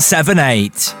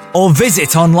 178 or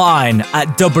visit online at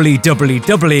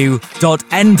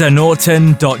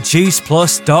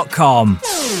www.endernorton.juiceplus.com.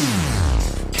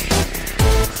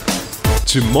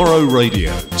 Tomorrow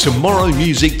Radio. Tomorrow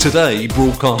Music Today,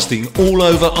 broadcasting all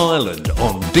over Ireland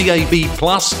on DAB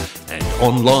Plus and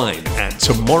online at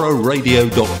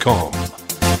tomorrowradio.com.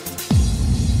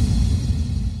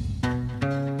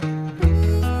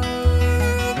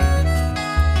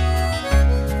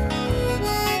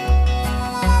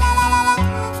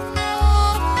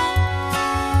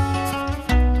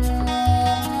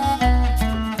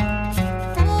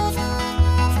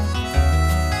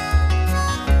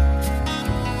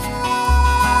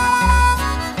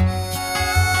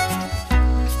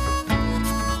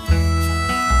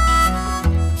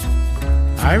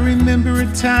 I remember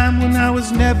a time when I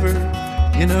was never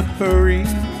in a hurry,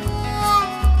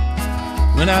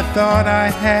 when I thought I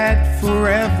had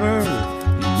forever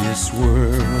in this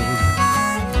world.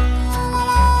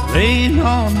 Laying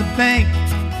on the bank,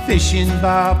 fishing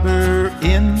bobber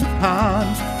in the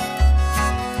pond,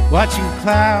 watching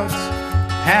clouds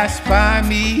pass by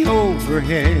me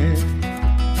overhead.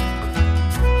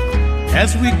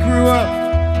 As we grew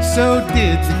up, so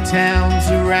did the towns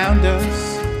around us,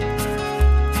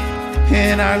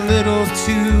 in our little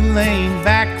two-lane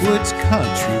backwoods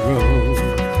country road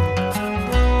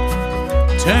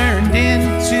turned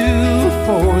into a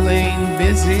four-lane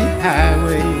busy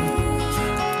highway,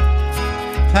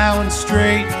 plowing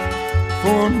straight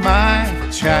for my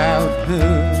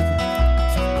childhood.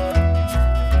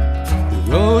 The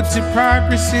road to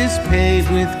progress is paved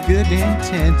with good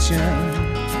intention,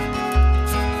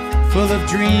 full of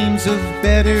dreams of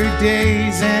better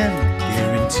days and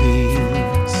guarantees.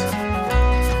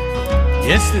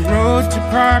 Yes, the road to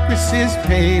progress is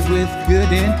paved with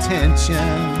good intention,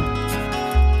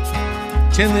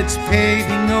 till it's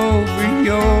paving over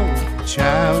your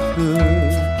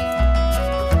childhood.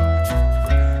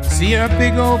 See our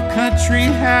big old country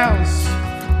house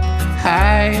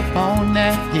high up on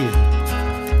that hill,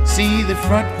 see the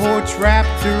front porch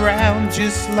wrapped around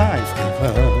just like a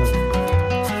hug.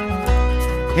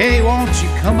 Hey, won't you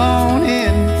come on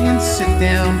in and sit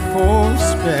down for a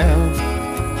spell?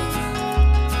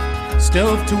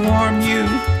 Stove to warm you,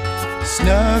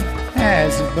 snug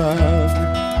as a bug.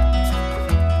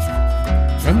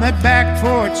 From that back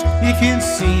porch you can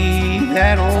see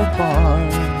that old barn.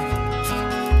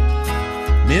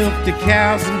 Milked the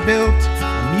cows and built a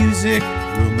music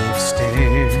room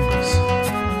upstairs.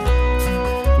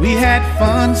 We had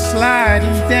fun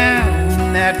sliding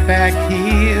down that back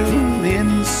hill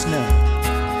in the snow,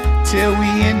 till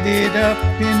we ended up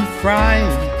in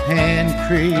Frying Pan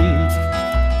Creek.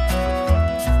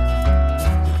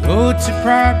 Road to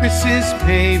progress is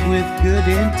paved with good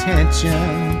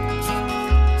intention,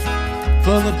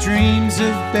 full of dreams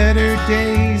of better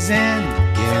days and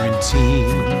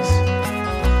guarantees.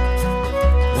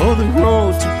 Oh, the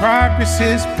road to progress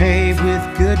is paved with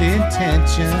good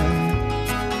intention,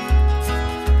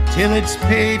 till it's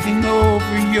paving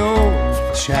over your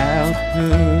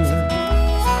childhood.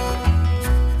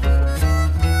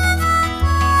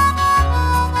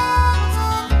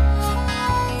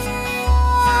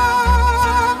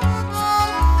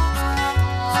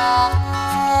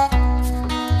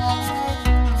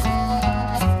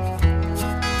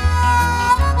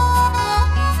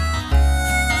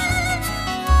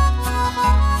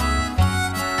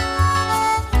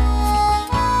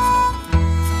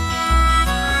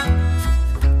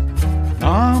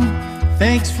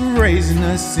 thanks for raising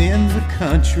us in the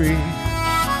country.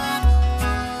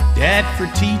 Dad, for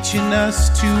teaching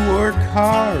us to work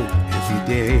hard every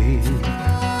day.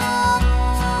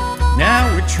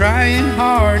 Now we're trying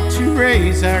hard to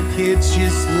raise our kids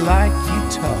just like you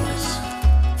taught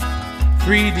us.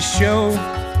 Free to show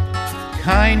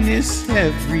kindness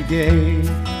every day.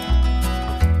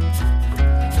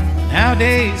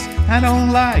 Nowadays, I don't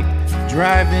like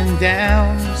driving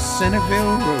down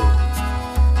Centerville Road,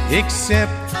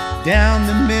 except down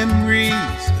the memories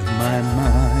of my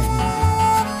mind.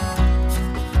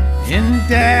 And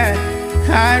Dad,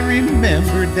 I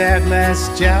remember that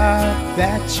last job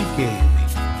that you gave me.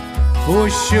 For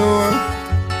sure,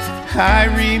 I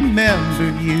remember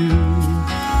you.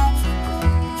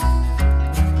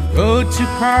 The road to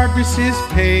progress is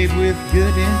paved with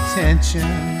good intention.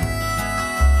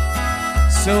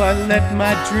 So I let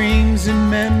my dreams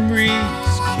and memories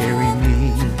carry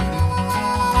me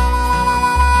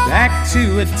back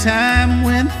to a time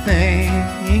when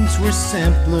things were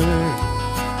simpler.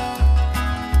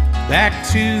 Back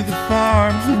to the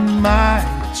farm in my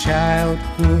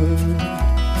childhood.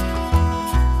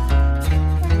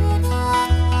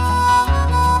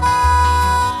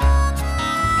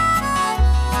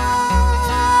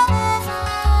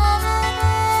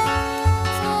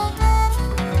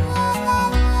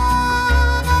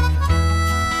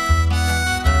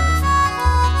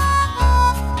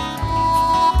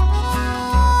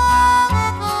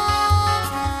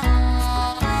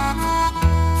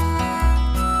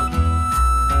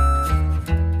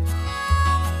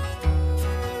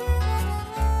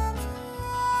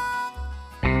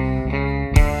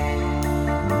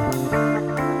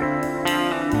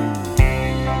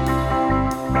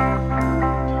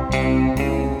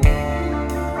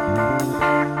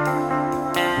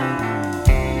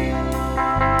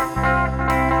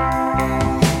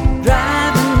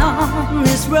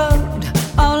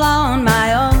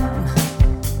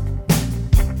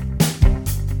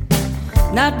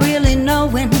 Not really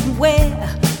knowing where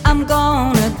I'm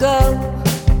gonna go.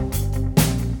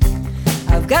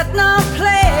 I've got no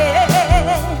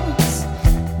plans,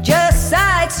 just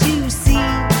sights to see.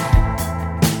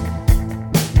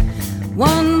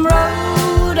 One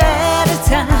road at a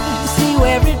time, see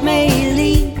where it may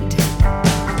lead.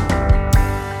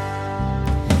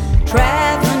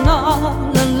 Traveling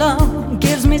all alone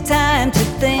gives me time to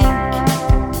think.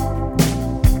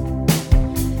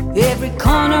 Every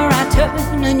corner I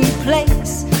turn, a new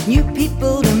place, new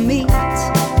people to meet.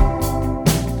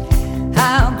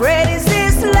 How great is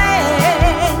this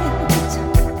land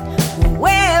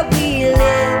where we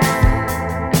live?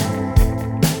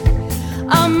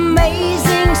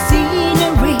 Amazing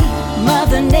scenery,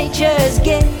 Mother Nature's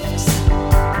gifts.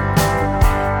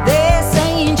 This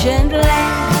ancient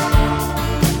land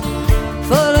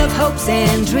full of hopes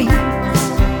and dreams.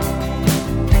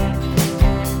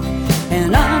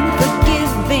 An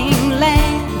unforgiving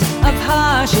land of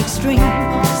harsh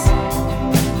extremes.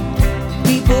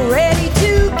 People ready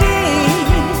to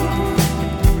give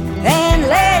and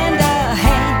lend a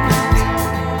hand.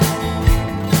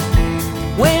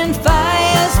 When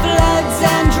fires, floods,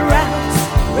 and droughts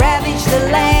ravage the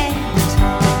land,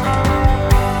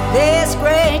 this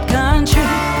great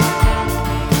country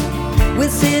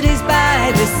with cities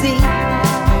by the sea,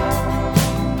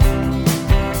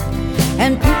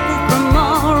 and people from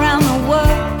all around the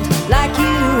world like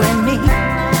you and me.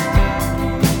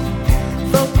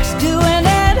 Folks doing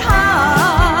it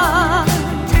hard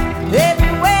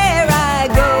everywhere I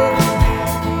go,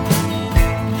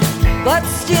 but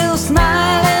still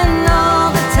smiling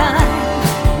all the time.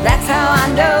 That's how I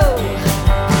know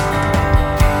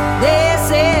this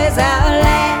is our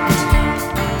land,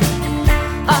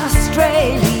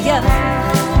 Australia.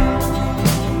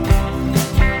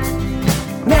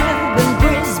 Melbourne,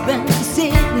 Brisbane,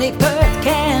 Sydney, Perth,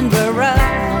 Canberra,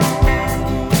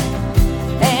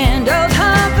 and Old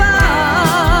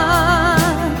Hobart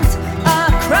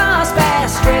across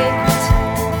Bass Strait.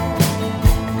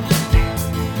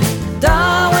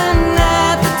 Darwin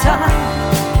at the top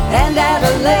and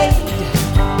Adelaide.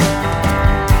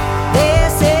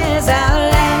 This is our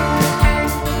land,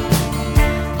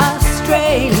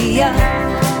 Australia.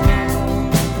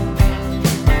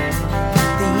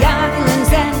 The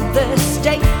islands and the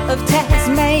state of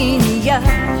Tasmania,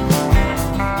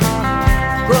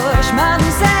 bush,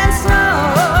 mountains and snow,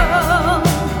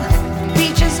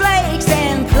 beaches, lakes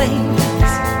and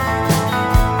plains.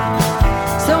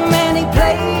 So many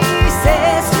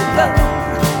places to go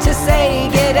to say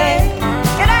g'day,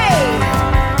 g'day.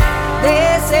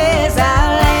 This is our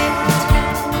land,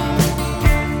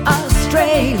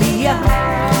 Australia.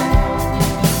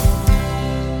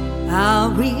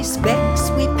 I'll respects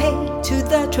we pay to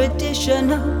the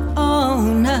traditional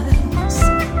owners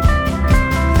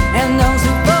and those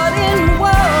who fought in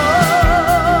wars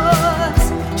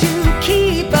to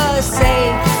keep us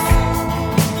safe,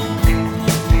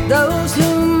 those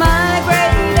who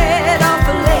migrated off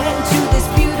the land to this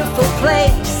beautiful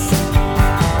place.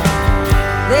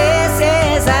 This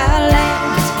is our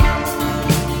land,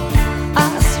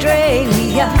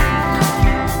 Australia.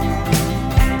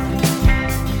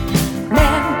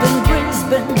 Melbourne,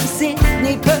 Brisbane,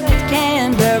 Sydney, Perth,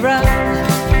 Canberra,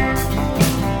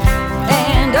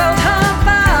 and old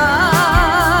Hobart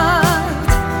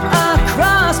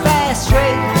across Bass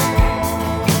Strait.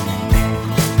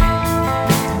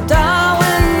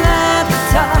 Darwin at the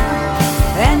top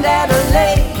and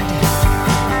Adelaide.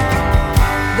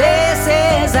 This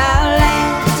is our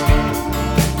land,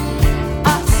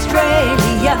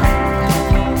 Australia.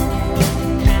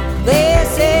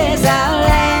 This is our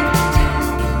land,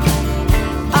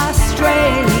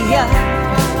 Australia.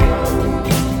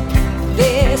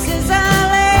 This is our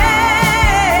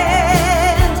land,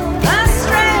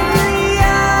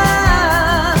 Australia.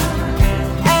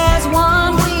 As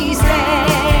one we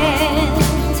stand,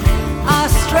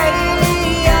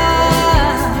 Australia.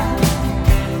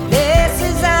 This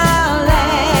is our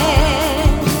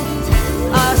land,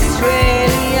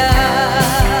 Australia.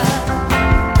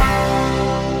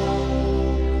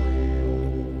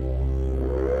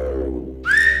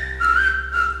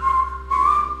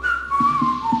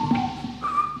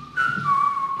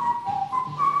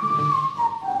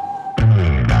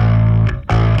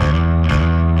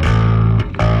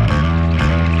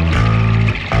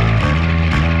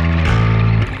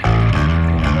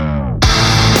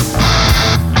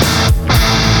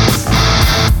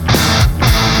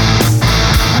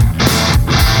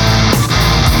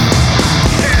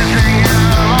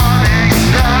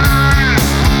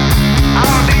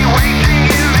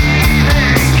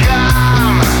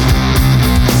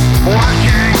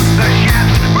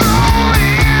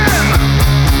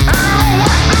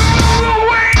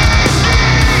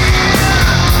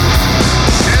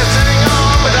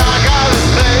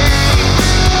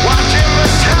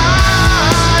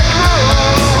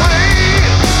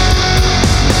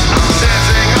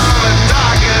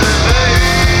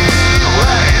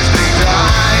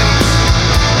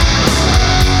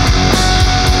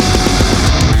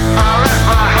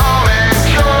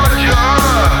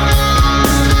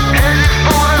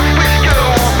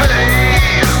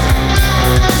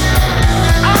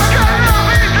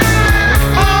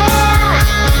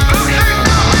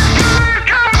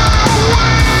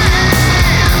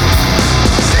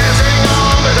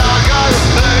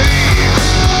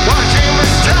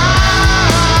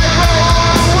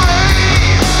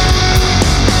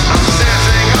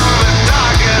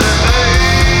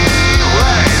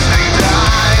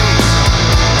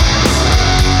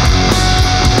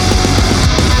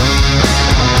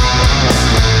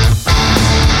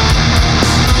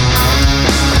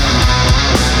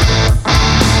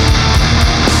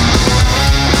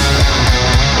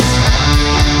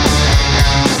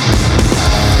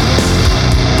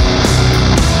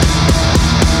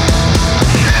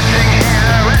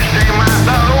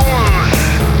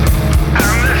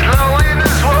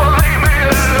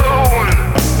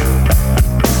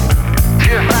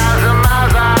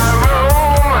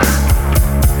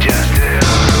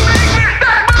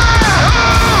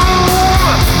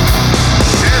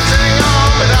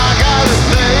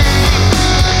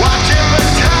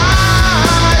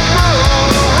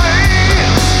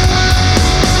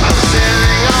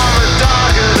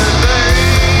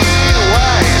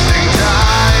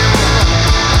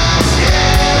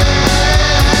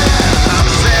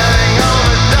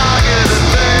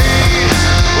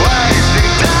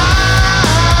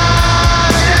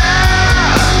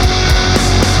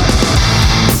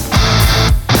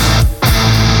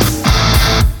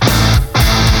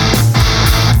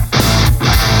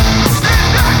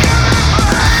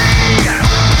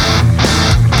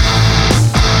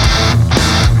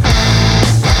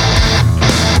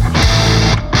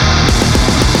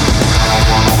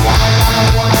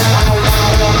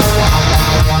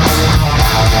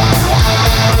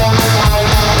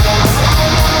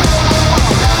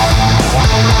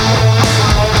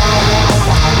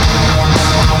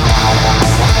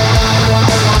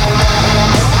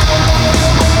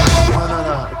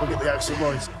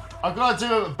 I've got to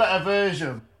do a better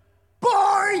version.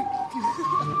 Boring!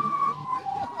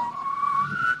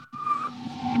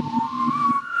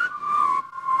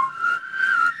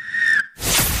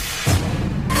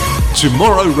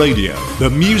 Tomorrow Radio, the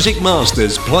Music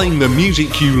Masters playing the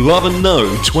music you love and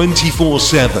know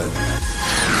 24/7.